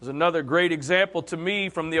 There's another great example to me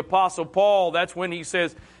from the Apostle Paul. That's when he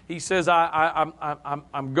says,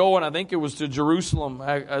 I'm going, I think it was to Jerusalem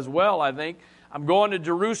as well, I think. I'm going to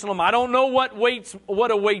Jerusalem. I don't know what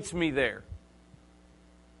awaits me there.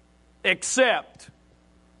 Except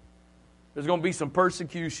there's going to be some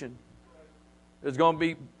persecution. There's going to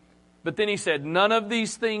be, but then he said, none of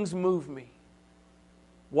these things move me.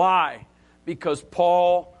 Why? Because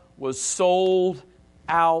Paul was sold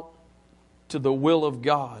out to the will of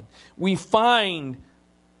God. We find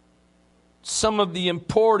some of the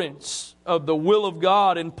importance of the will of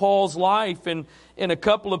God in Paul's life and in a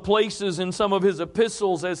couple of places in some of his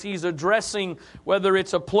epistles as he's addressing whether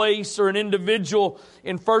it's a place or an individual.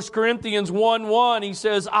 In 1 Corinthians 1:1, he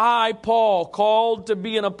says, I, Paul, called to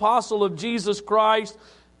be an apostle of Jesus Christ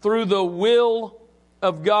through the will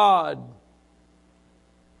of God.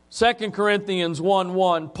 2 Corinthians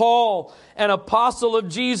 1:1, Paul, an apostle of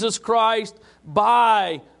Jesus Christ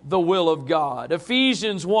by the will of God.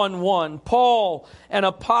 Ephesians 1:1, Paul, an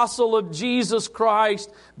apostle of Jesus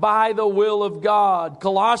Christ by the will of God.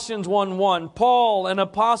 Colossians 1:1, Paul, an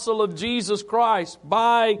apostle of Jesus Christ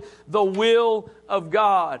by the will of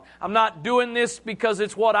God. I'm not doing this because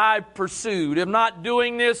it's what I pursued. I'm not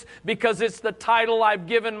doing this because it's the title I've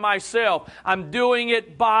given myself. I'm doing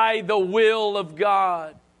it by the will of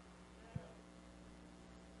God.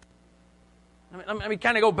 Let me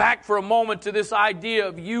kind of go back for a moment to this idea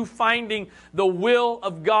of you finding the will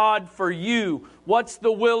of God for you. What's the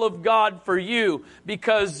will of God for you?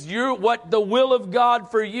 Because what the will of God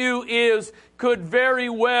for you is could very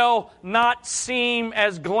well not seem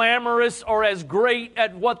as glamorous or as great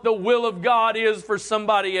at what the will of God is for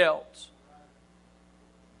somebody else.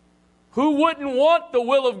 Who wouldn't want the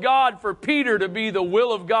will of God for Peter to be the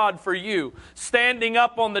will of God for you? Standing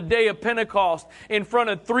up on the day of Pentecost in front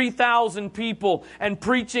of 3,000 people and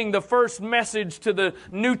preaching the first message to the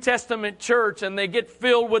New Testament church, and they get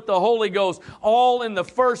filled with the Holy Ghost all in the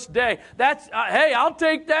first day. That's, hey, I'll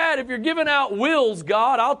take that. If you're giving out wills,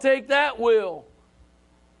 God, I'll take that will.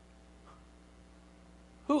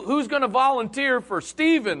 Who's going to volunteer for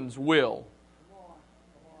Stephen's will?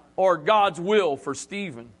 Or God's will for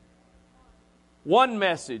Stephen? One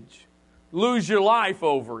message, lose your life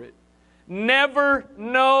over it. Never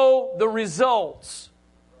know the results.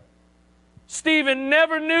 Stephen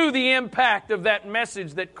never knew the impact of that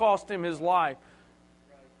message that cost him his life.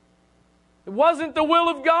 It wasn't the will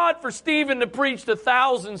of God for Stephen to preach to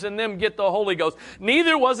thousands and them get the Holy Ghost.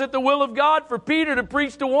 Neither was it the will of God for Peter to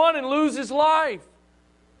preach to one and lose his life.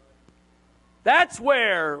 That's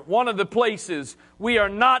where one of the places we are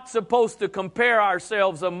not supposed to compare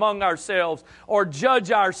ourselves among ourselves or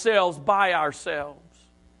judge ourselves by ourselves.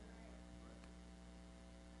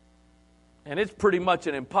 And it's pretty much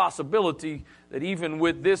an impossibility that even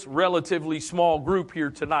with this relatively small group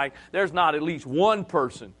here tonight, there's not at least one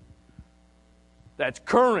person that's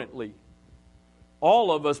currently,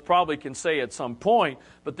 all of us probably can say at some point,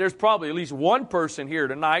 but there's probably at least one person here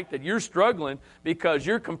tonight that you're struggling because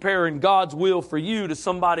you're comparing God's will for you to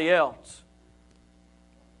somebody else.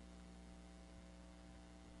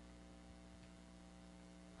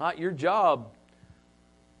 Not your job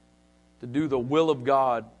to do the will of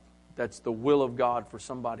God. That's the will of God for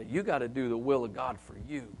somebody. You got to do the will of God for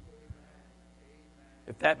you.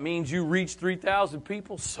 If that means you reach 3,000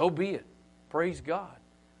 people, so be it. Praise God.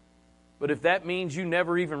 But if that means you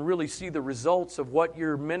never even really see the results of what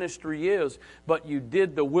your ministry is, but you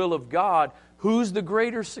did the will of God, who's the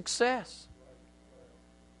greater success?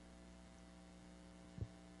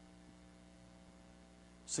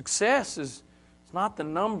 Success is it's not the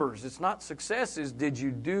numbers. It's not success. Is did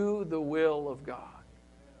you do the will of God?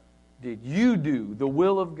 Did you do the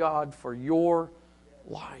will of God for your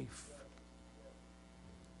life?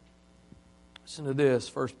 Listen to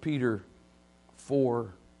this, 1 Peter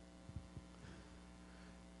 4.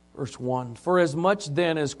 Verse 1, for as much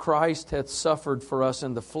then as Christ hath suffered for us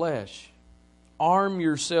in the flesh, arm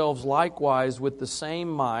yourselves likewise with the same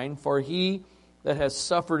mind, for he that has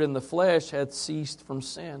suffered in the flesh hath ceased from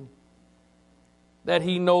sin, that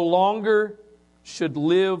he no longer should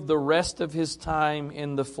live the rest of his time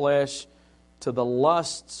in the flesh to the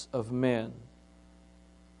lusts of men.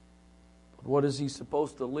 But what is he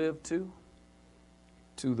supposed to live to?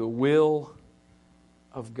 To the will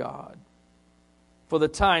of God. For the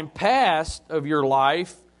time past of your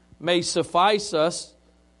life may suffice us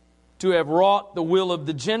to have wrought the will of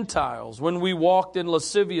the Gentiles, when we walked in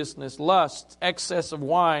lasciviousness, lust, excess of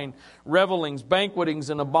wine, revelings, banquetings,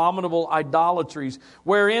 and abominable idolatries,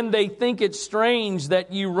 wherein they think it strange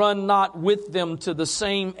that you run not with them to the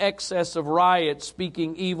same excess of riot,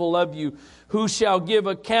 speaking evil of you, who shall give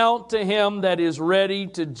account to him that is ready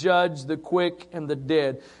to judge the quick and the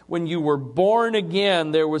dead. When you were born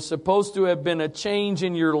again, there was supposed to have been a change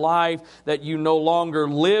in your life, that you no longer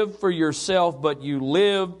live for yourself, but you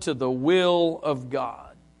live to the will of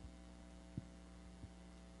God.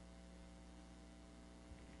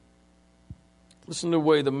 Listen to the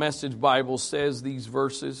way the Message Bible says these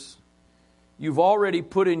verses. You've already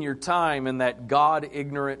put in your time in that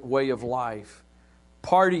God-ignorant way of life,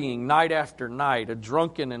 partying night after night, a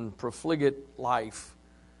drunken and profligate life.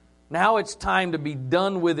 Now it's time to be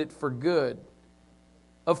done with it for good.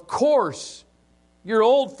 Of course, your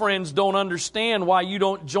old friends don't understand why you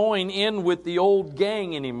don't join in with the old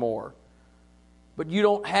gang anymore. But you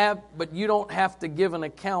don't have to give an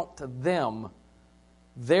account to them.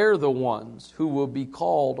 They're the ones who will be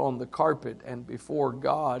called on the carpet and before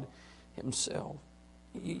God Himself.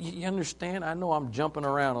 You understand? I know I'm jumping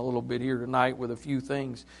around a little bit here tonight with a few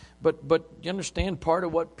things. But you understand, part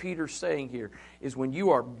of what Peter's saying here is when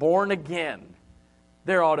you are born again,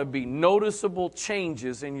 there ought to be noticeable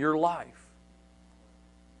changes in your life.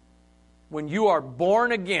 When you are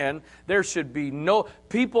born again, there should be no...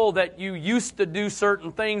 People that you used to do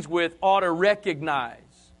certain things with ought to recognize.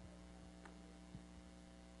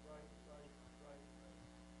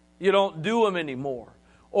 You don't do them anymore.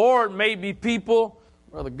 Or maybe people...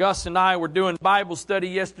 Brother Gus and I were doing Bible study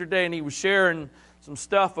yesterday, and he was sharing some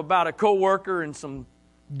stuff about a coworker and some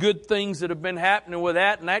good things that have been happening with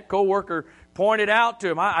that. And that coworker pointed out to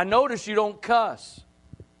him, I notice you don't cuss.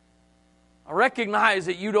 I recognize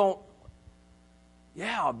that you don't.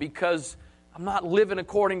 Yeah, because I'm not living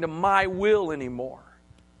according to my will anymore.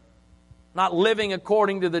 Not living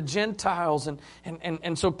according to the Gentiles.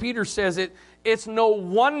 And so Peter says it's no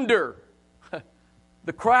wonder.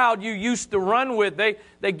 The crowd you used to run with,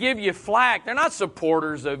 they give you flack. They're not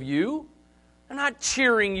supporters of you. They're not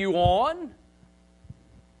cheering you on.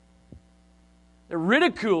 They're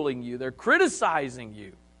ridiculing you. They're criticizing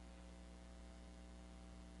you.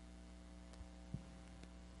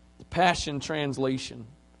 The Passion Translation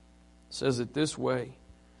says it this way.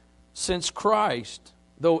 Since Christ,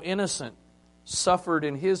 though innocent, suffered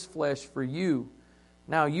in His flesh for you,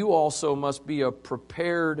 now you also must be a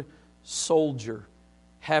prepared soldier,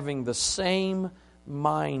 having the same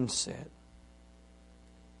mindset.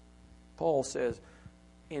 Paul says,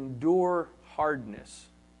 endure hardness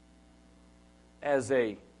as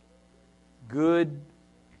a good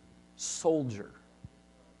soldier.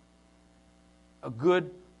 A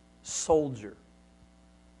good soldier.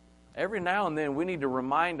 Every now and then we need to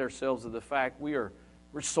remind ourselves of the fact we're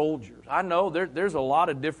soldiers. I know there's a lot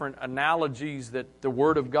of different analogies that the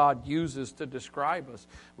Word of God uses to describe us.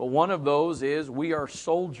 But one of those is we are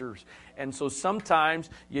soldiers. And so sometimes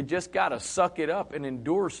you just got to suck it up and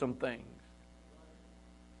endure some things.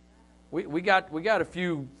 We got a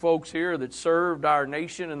few folks here that served our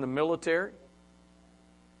nation in the military.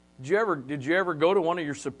 Did you ever go to one of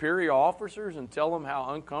your superior officers and tell them how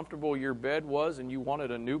uncomfortable your bed was and you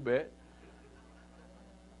wanted a new bed?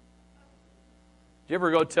 Did you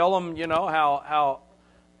ever go tell them, how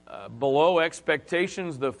below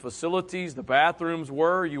expectations the facilities, the bathrooms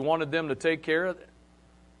were? You wanted them to take care of it?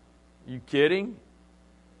 You kidding?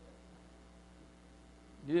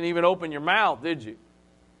 You didn't even open your mouth, did you?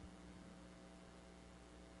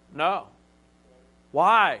 No.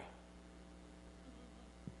 Why?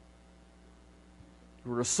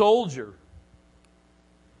 You were a soldier.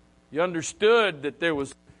 You understood that there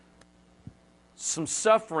was some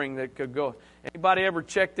suffering that could go. Anybody ever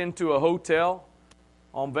checked into a hotel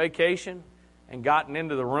on vacation and gotten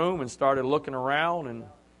into the room and started looking around? And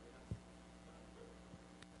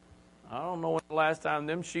I don't know when the last time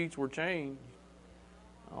them sheets were changed.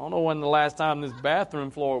 I don't know when the last time this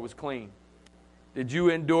bathroom floor was clean. Did you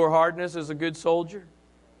endure hardness as a good soldier?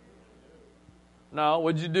 No,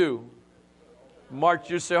 what'd you do? March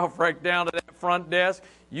yourself right down to that front desk.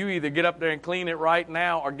 You either get up there and clean it right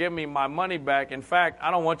now or give me my money back. In fact,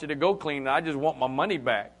 I don't want you to go clean it. I just want my money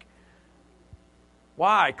back.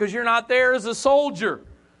 Why? Because you're not there as a soldier.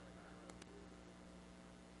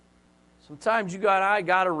 Sometimes I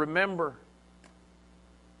got to remember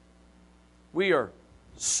we are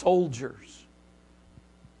soldiers.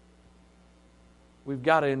 We've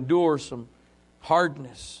got to endure some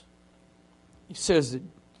hardness. He says that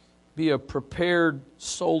be a prepared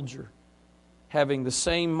soldier, having the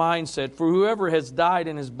same mindset. For whoever has died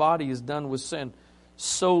in his body is done with sin.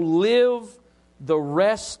 So live the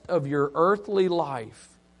rest of your earthly life,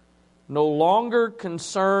 no longer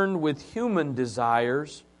concerned with human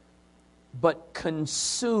desires, but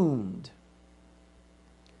consumed.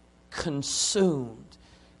 Consumed.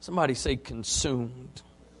 Somebody say consumed.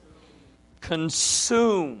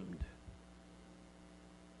 Consumed.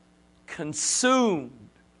 Consumed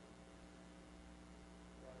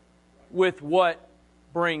with what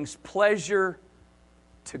brings pleasure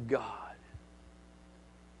to God.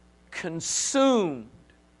 Consumed.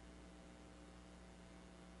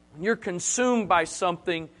 When you're consumed by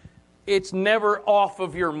something, it's never off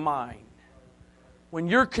of your mind. When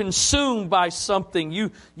you're consumed by something,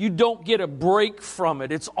 you don't get a break from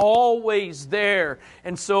it. It's always there.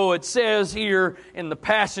 And so it says here in the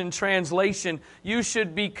Passion Translation, you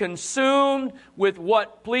should be consumed with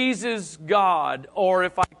what pleases God, or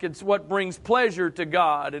if I could, what brings pleasure to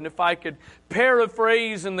God. And if I could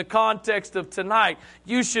paraphrase in the context of tonight,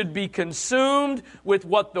 you should be consumed with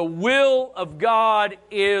what the will of God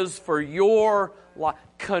is for your life.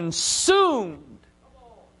 Consumed.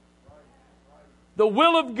 The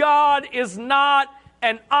will of God is not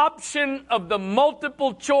an option of the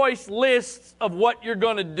multiple choice lists of what you're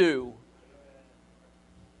going to do.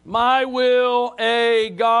 My will, A,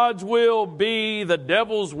 God's will, B, the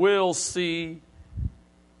devil's will, C.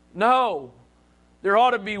 No. There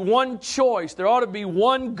ought to be one choice. There ought to be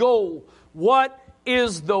one goal. What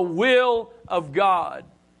is the will of God?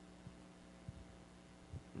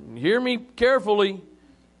 Hear me carefully.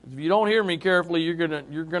 If you don't hear me carefully, you're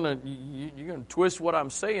gonna twist what I'm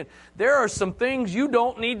saying. There are some things you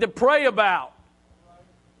don't need to pray about.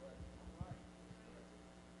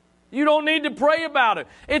 You don't need to pray about it.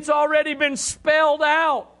 It's already been spelled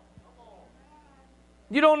out.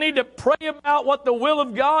 You don't need to pray about what the will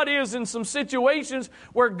of God is in some situations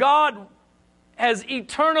where God has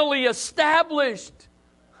eternally established.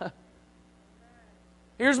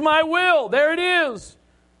 Here's my will. There it is.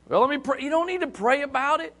 Well, let me pray. You don't need to pray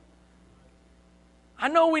about it. I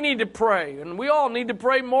know we need to pray, and we all need to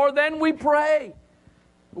pray more than we pray.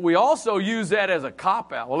 But we also use that as a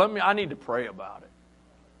cop-out. Well, I need to pray about it.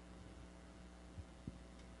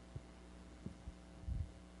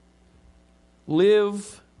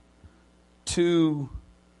 Live to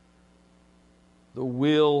the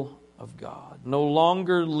will of God. No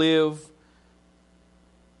longer live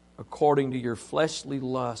according to your fleshly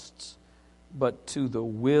lusts, but to the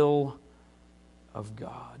will of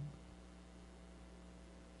God.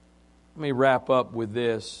 Let me wrap up with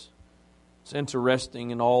this. It's interesting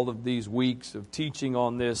in all of these weeks of teaching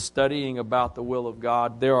on this, studying about the will of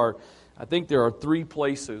God. I think there are 3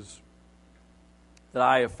 places that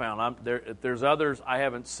I have found. If there's others, I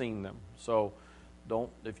haven't seen them. So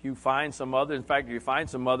if you find some others, in fact, if you find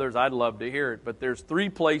some others, I'd love to hear it. But there's 3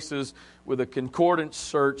 places with a concordance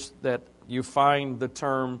search that you find the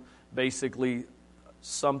term basically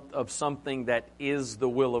something that is the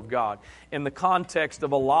will of God. In the context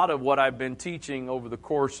of a lot of what I've been teaching over the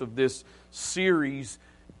course of this series,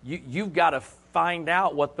 you've got to find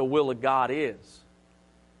out what the will of God is.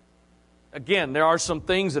 Again, there are some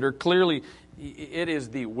things that are clearly, it is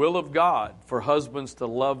the will of God for husbands to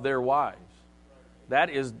love their wives.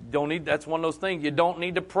 That's one of those things you don't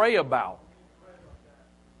need to pray about.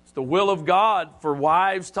 It's the will of God for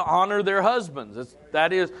wives to honor their husbands.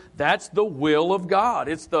 That's the will of God.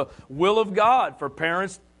 It's the will of God for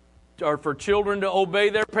parents or for children to obey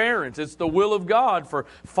their parents. It's the will of God for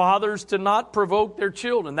fathers to not provoke their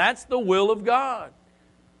children. That's the will of God.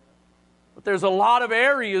 But there's a lot of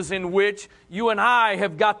areas in which you and I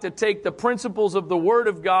have got to take the principles of the Word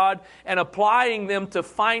of God and applying them to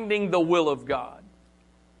finding the will of God.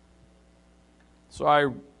 So I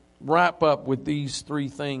wrap up with these 3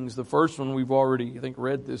 things. The first one we've already, I think,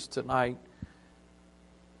 read this tonight.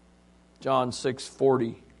 John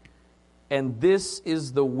 6:40. And this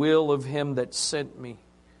is the will of him that sent me,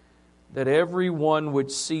 that every one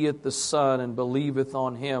which seeth the Son and believeth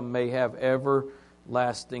on him may have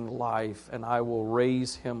everlasting life, and I will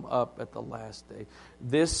raise him up at the last day.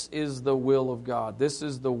 This is the will of God. This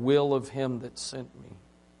is the will of him that sent me.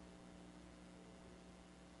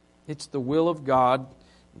 It's the will of God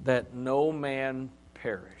that no man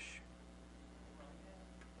perish.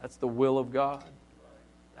 That's the will of God.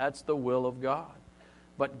 That's the will of God.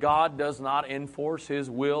 But God does not enforce His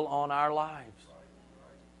will on our lives.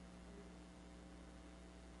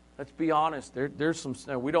 Let's be honest. There's some.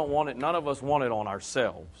 We don't want it. None of us want it on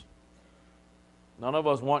ourselves. None of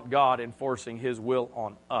us want God enforcing His will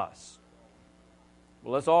on us.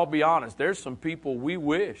 Well, let's all be honest. There's some people we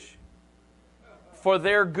wish for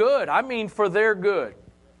their good. I mean for their good.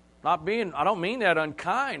 I don't mean that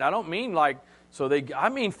unkind. I don't mean like, So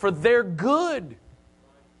for their good.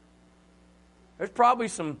 There's probably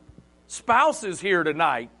some spouses here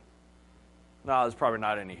tonight. No, there's probably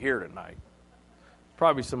not any here tonight.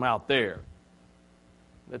 Probably some out there.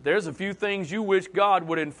 That there's a few things you wish God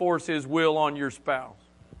would enforce His will on your spouse.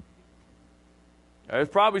 There's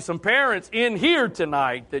probably some parents in here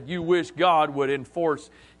tonight that you wish God would enforce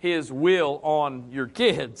His will on your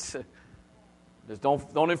kids. Just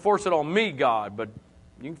don't enforce it on me, God, but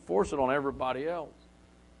you can force it on everybody else.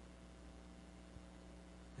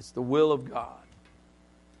 It's the will of God.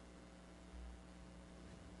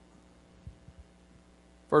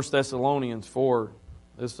 1 Thessalonians 4.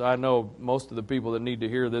 This, I know most of the people that need to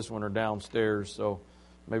hear this one are downstairs, so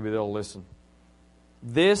maybe they'll listen.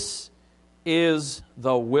 This is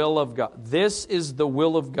the will of God. This is the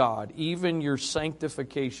will of God, even your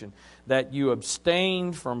sanctification, that you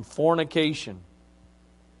abstain from fornication,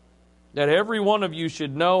 that every one of you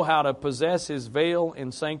should know how to possess his vessel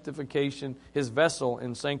in sanctification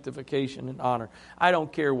and honor. I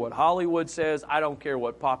don't care what Hollywood says. I don't care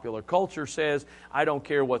what popular culture says. I don't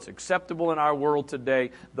care what's acceptable in our world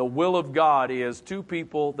today. The will of God is two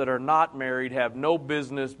people that are not married have no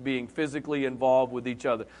business being physically involved with each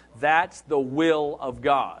other. That's the will of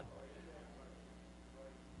God.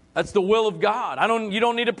 That's the will of God. You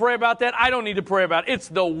don't need to pray about that. I don't need to pray about it. It's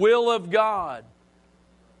the will of God.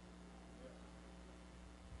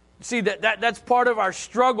 See, that's part of our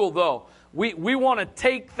struggle, though. We want to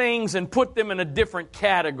take things and put them in a different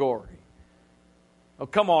category. Oh,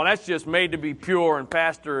 come on, that's just made to be pure and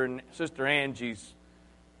Pastor and Sister Angie's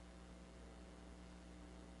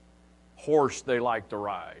horse they like to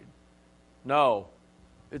ride. No,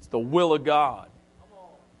 it's the will of God.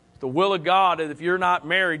 It's the will of God that if you're not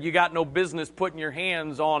married, you got no business putting your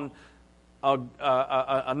hands on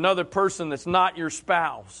another person that's not your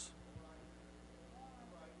spouse.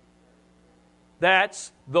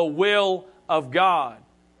 That's the will of God.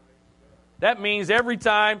 That means every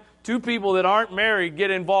time two people that aren't married get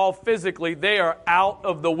involved physically, they are out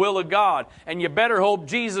of the will of God. And you better hope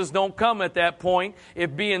Jesus don't come at that point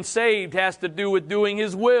if being saved has to do with doing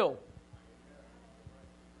His will.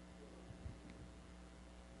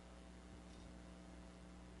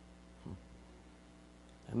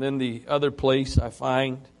 And then the other place I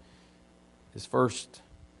find is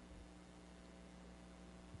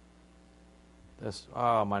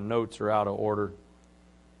my notes are out of order.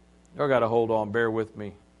 Y'all got to hold on. Bear with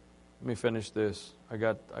me. Let me finish this. I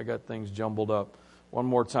got things jumbled up. One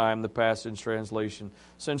more time, the passage translation.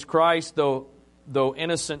 Since Christ, though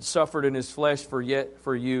innocent, suffered in His flesh for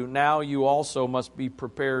you, now you also must be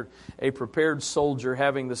a prepared soldier,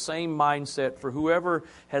 having the same mindset. For whoever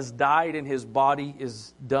has died in his body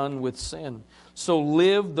is done with sin. So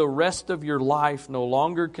live the rest of your life no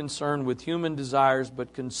longer concerned with human desires,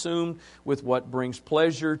 but consumed with what brings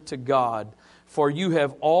pleasure to God. For you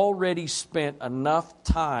have already spent enough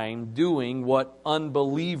time doing what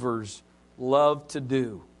unbelievers love to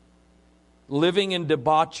do. Living in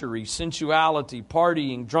debauchery, sensuality,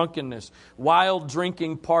 partying, drunkenness, wild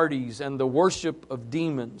drinking parties, and the worship of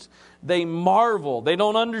demons. They marvel. They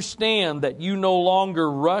don't understand that you no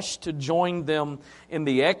longer rush to join them in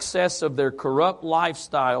the excess of their corrupt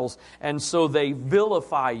lifestyles, and so they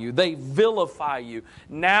vilify you. They vilify you.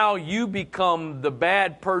 Now you become the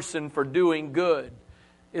bad person for doing good.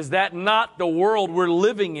 Is that not the world we're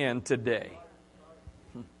living in today?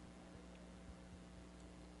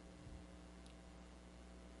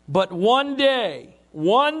 But one day,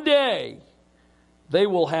 they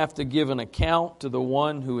will have to give an account to the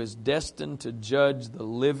one who is destined to judge the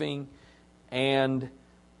living and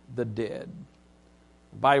the dead.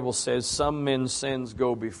 The Bible says some men's sins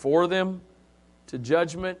go before them to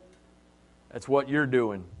judgment. That's what you're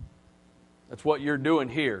doing. That's what you're doing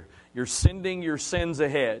here. You're sending your sins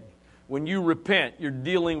ahead. When you repent, you're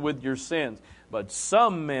dealing with your sins. But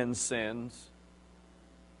some men's sins,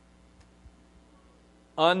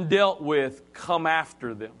 undealt with, come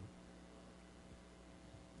after them.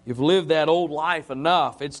 You've lived that old life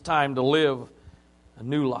enough. It's time to live a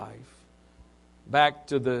new life. Back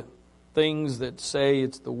to the things that say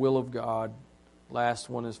it's the will of God. Last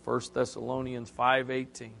one is 1 Thessalonians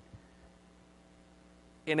 5:18.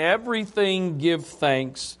 In everything give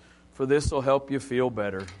thanks, for this will help you feel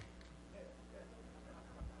better.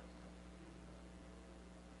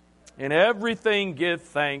 In everything give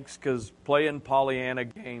thanks, because playing Pollyanna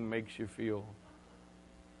game makes you feel.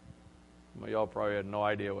 Well, y'all probably had no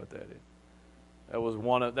idea what that is. That was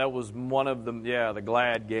one of them. Yeah, the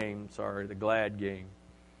Glad game. Sorry, the Glad game.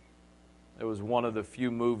 It was one of the few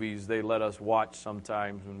movies they let us watch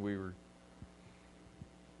sometimes when we were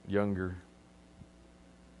younger.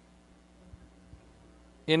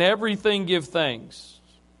 In everything give thanks.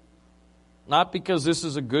 Not because this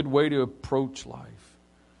is a good way to approach life.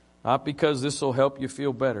 Not because this will help you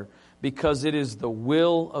feel better. Because it is the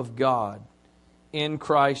will of God in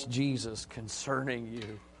Christ Jesus concerning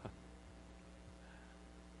you.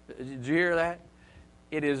 Did you hear that?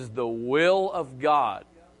 It is the will of God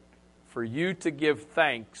for you to give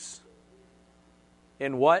thanks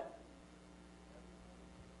in what?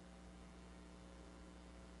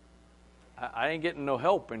 I ain't getting no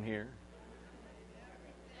help in here.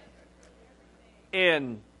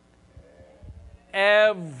 In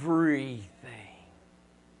everything.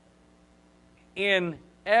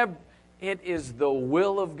 It is the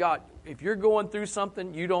will of God. If you're going through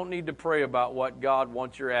something, you don't need to pray about what God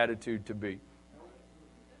wants your attitude to be.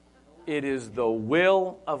 It is the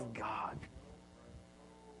will of God.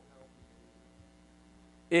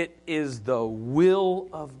 It is the will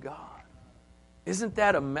of God. Isn't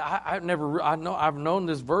that I've known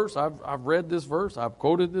this verse. I've read this verse. I've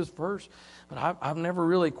quoted this verse, but I've never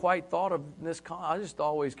really quite thought of this. I just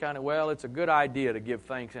always kind of, well, it's a good idea to give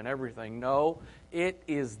thanks in everything. No, it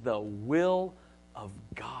is the will of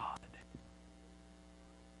God.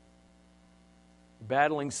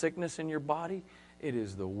 Battling sickness in your body, it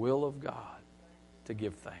is the will of God to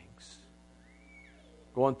give thanks.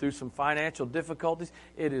 Going through some financial difficulties,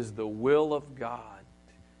 it is the will of God.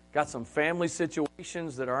 Got some family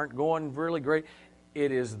situations that aren't going really great,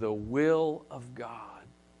 it is the will of God.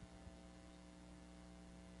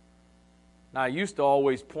 Now, I used to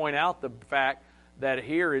always point out the fact that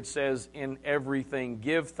here it says, in everything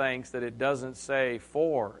give thanks, that it doesn't say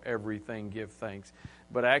for everything give thanks.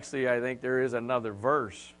 But actually, I think there is another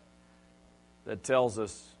verse that tells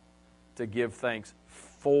us to give thanks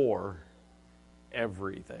for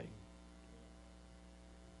everything.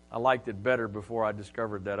 I liked it better before I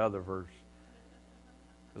discovered that other verse.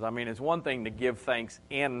 Because, it's one thing to give thanks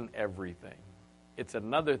in everything. It's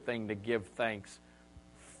another thing to give thanks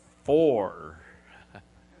for.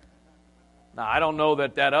 Now, I don't know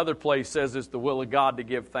that other place says it's the will of God to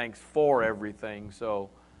give thanks for everything, so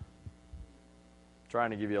I'm trying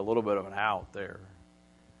to give you a little bit of an out there.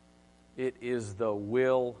 It is the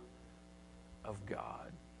will of God.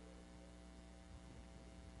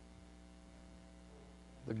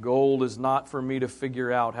 The goal is not for me to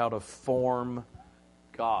figure out how to form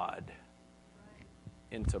God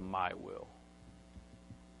into my will,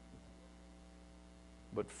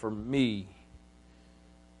 but for me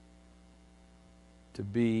to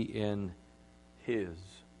be in His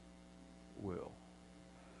will.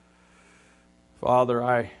 Father,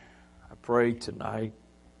 I pray tonight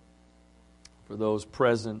for those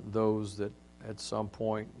present, those that at some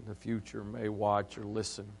point in the future may watch or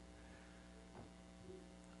listen.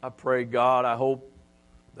 I pray, God, I hope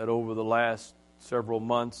that over the last several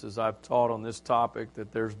months as I've taught on this topic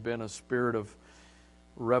that there's been a spirit of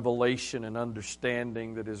revelation and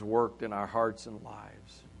understanding that has worked in our hearts and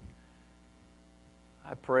lives.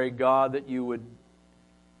 I pray, God, that you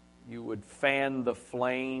would fan the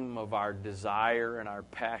flame of our desire and our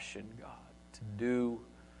passion, God, to do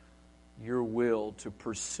your will, to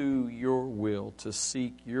pursue your will, to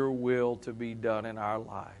seek your will to be done in our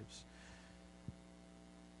lives.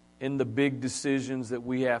 In the big decisions that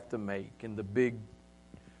we have to make, in the big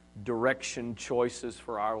direction choices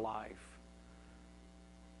for our life.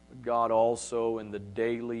 But God, also in the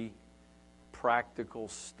daily practical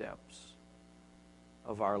steps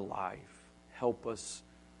of our life. Help us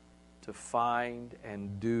to find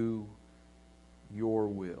and do your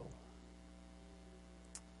will.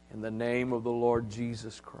 In the name of the Lord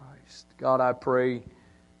Jesus Christ. God, I pray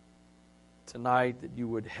tonight that you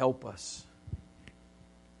would help us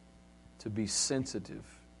to be sensitive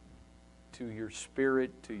to your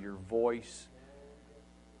Spirit, to your voice,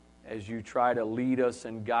 as you try to lead us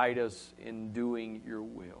and guide us in doing your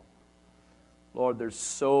will. Lord, there's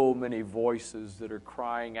so many voices that are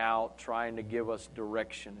crying out, trying to give us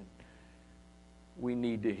direction. We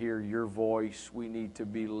need to hear your voice. We need to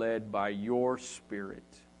be led by your Spirit.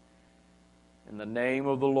 In the name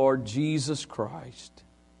of the Lord Jesus Christ,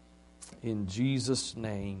 in Jesus'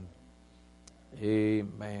 name,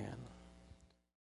 amen.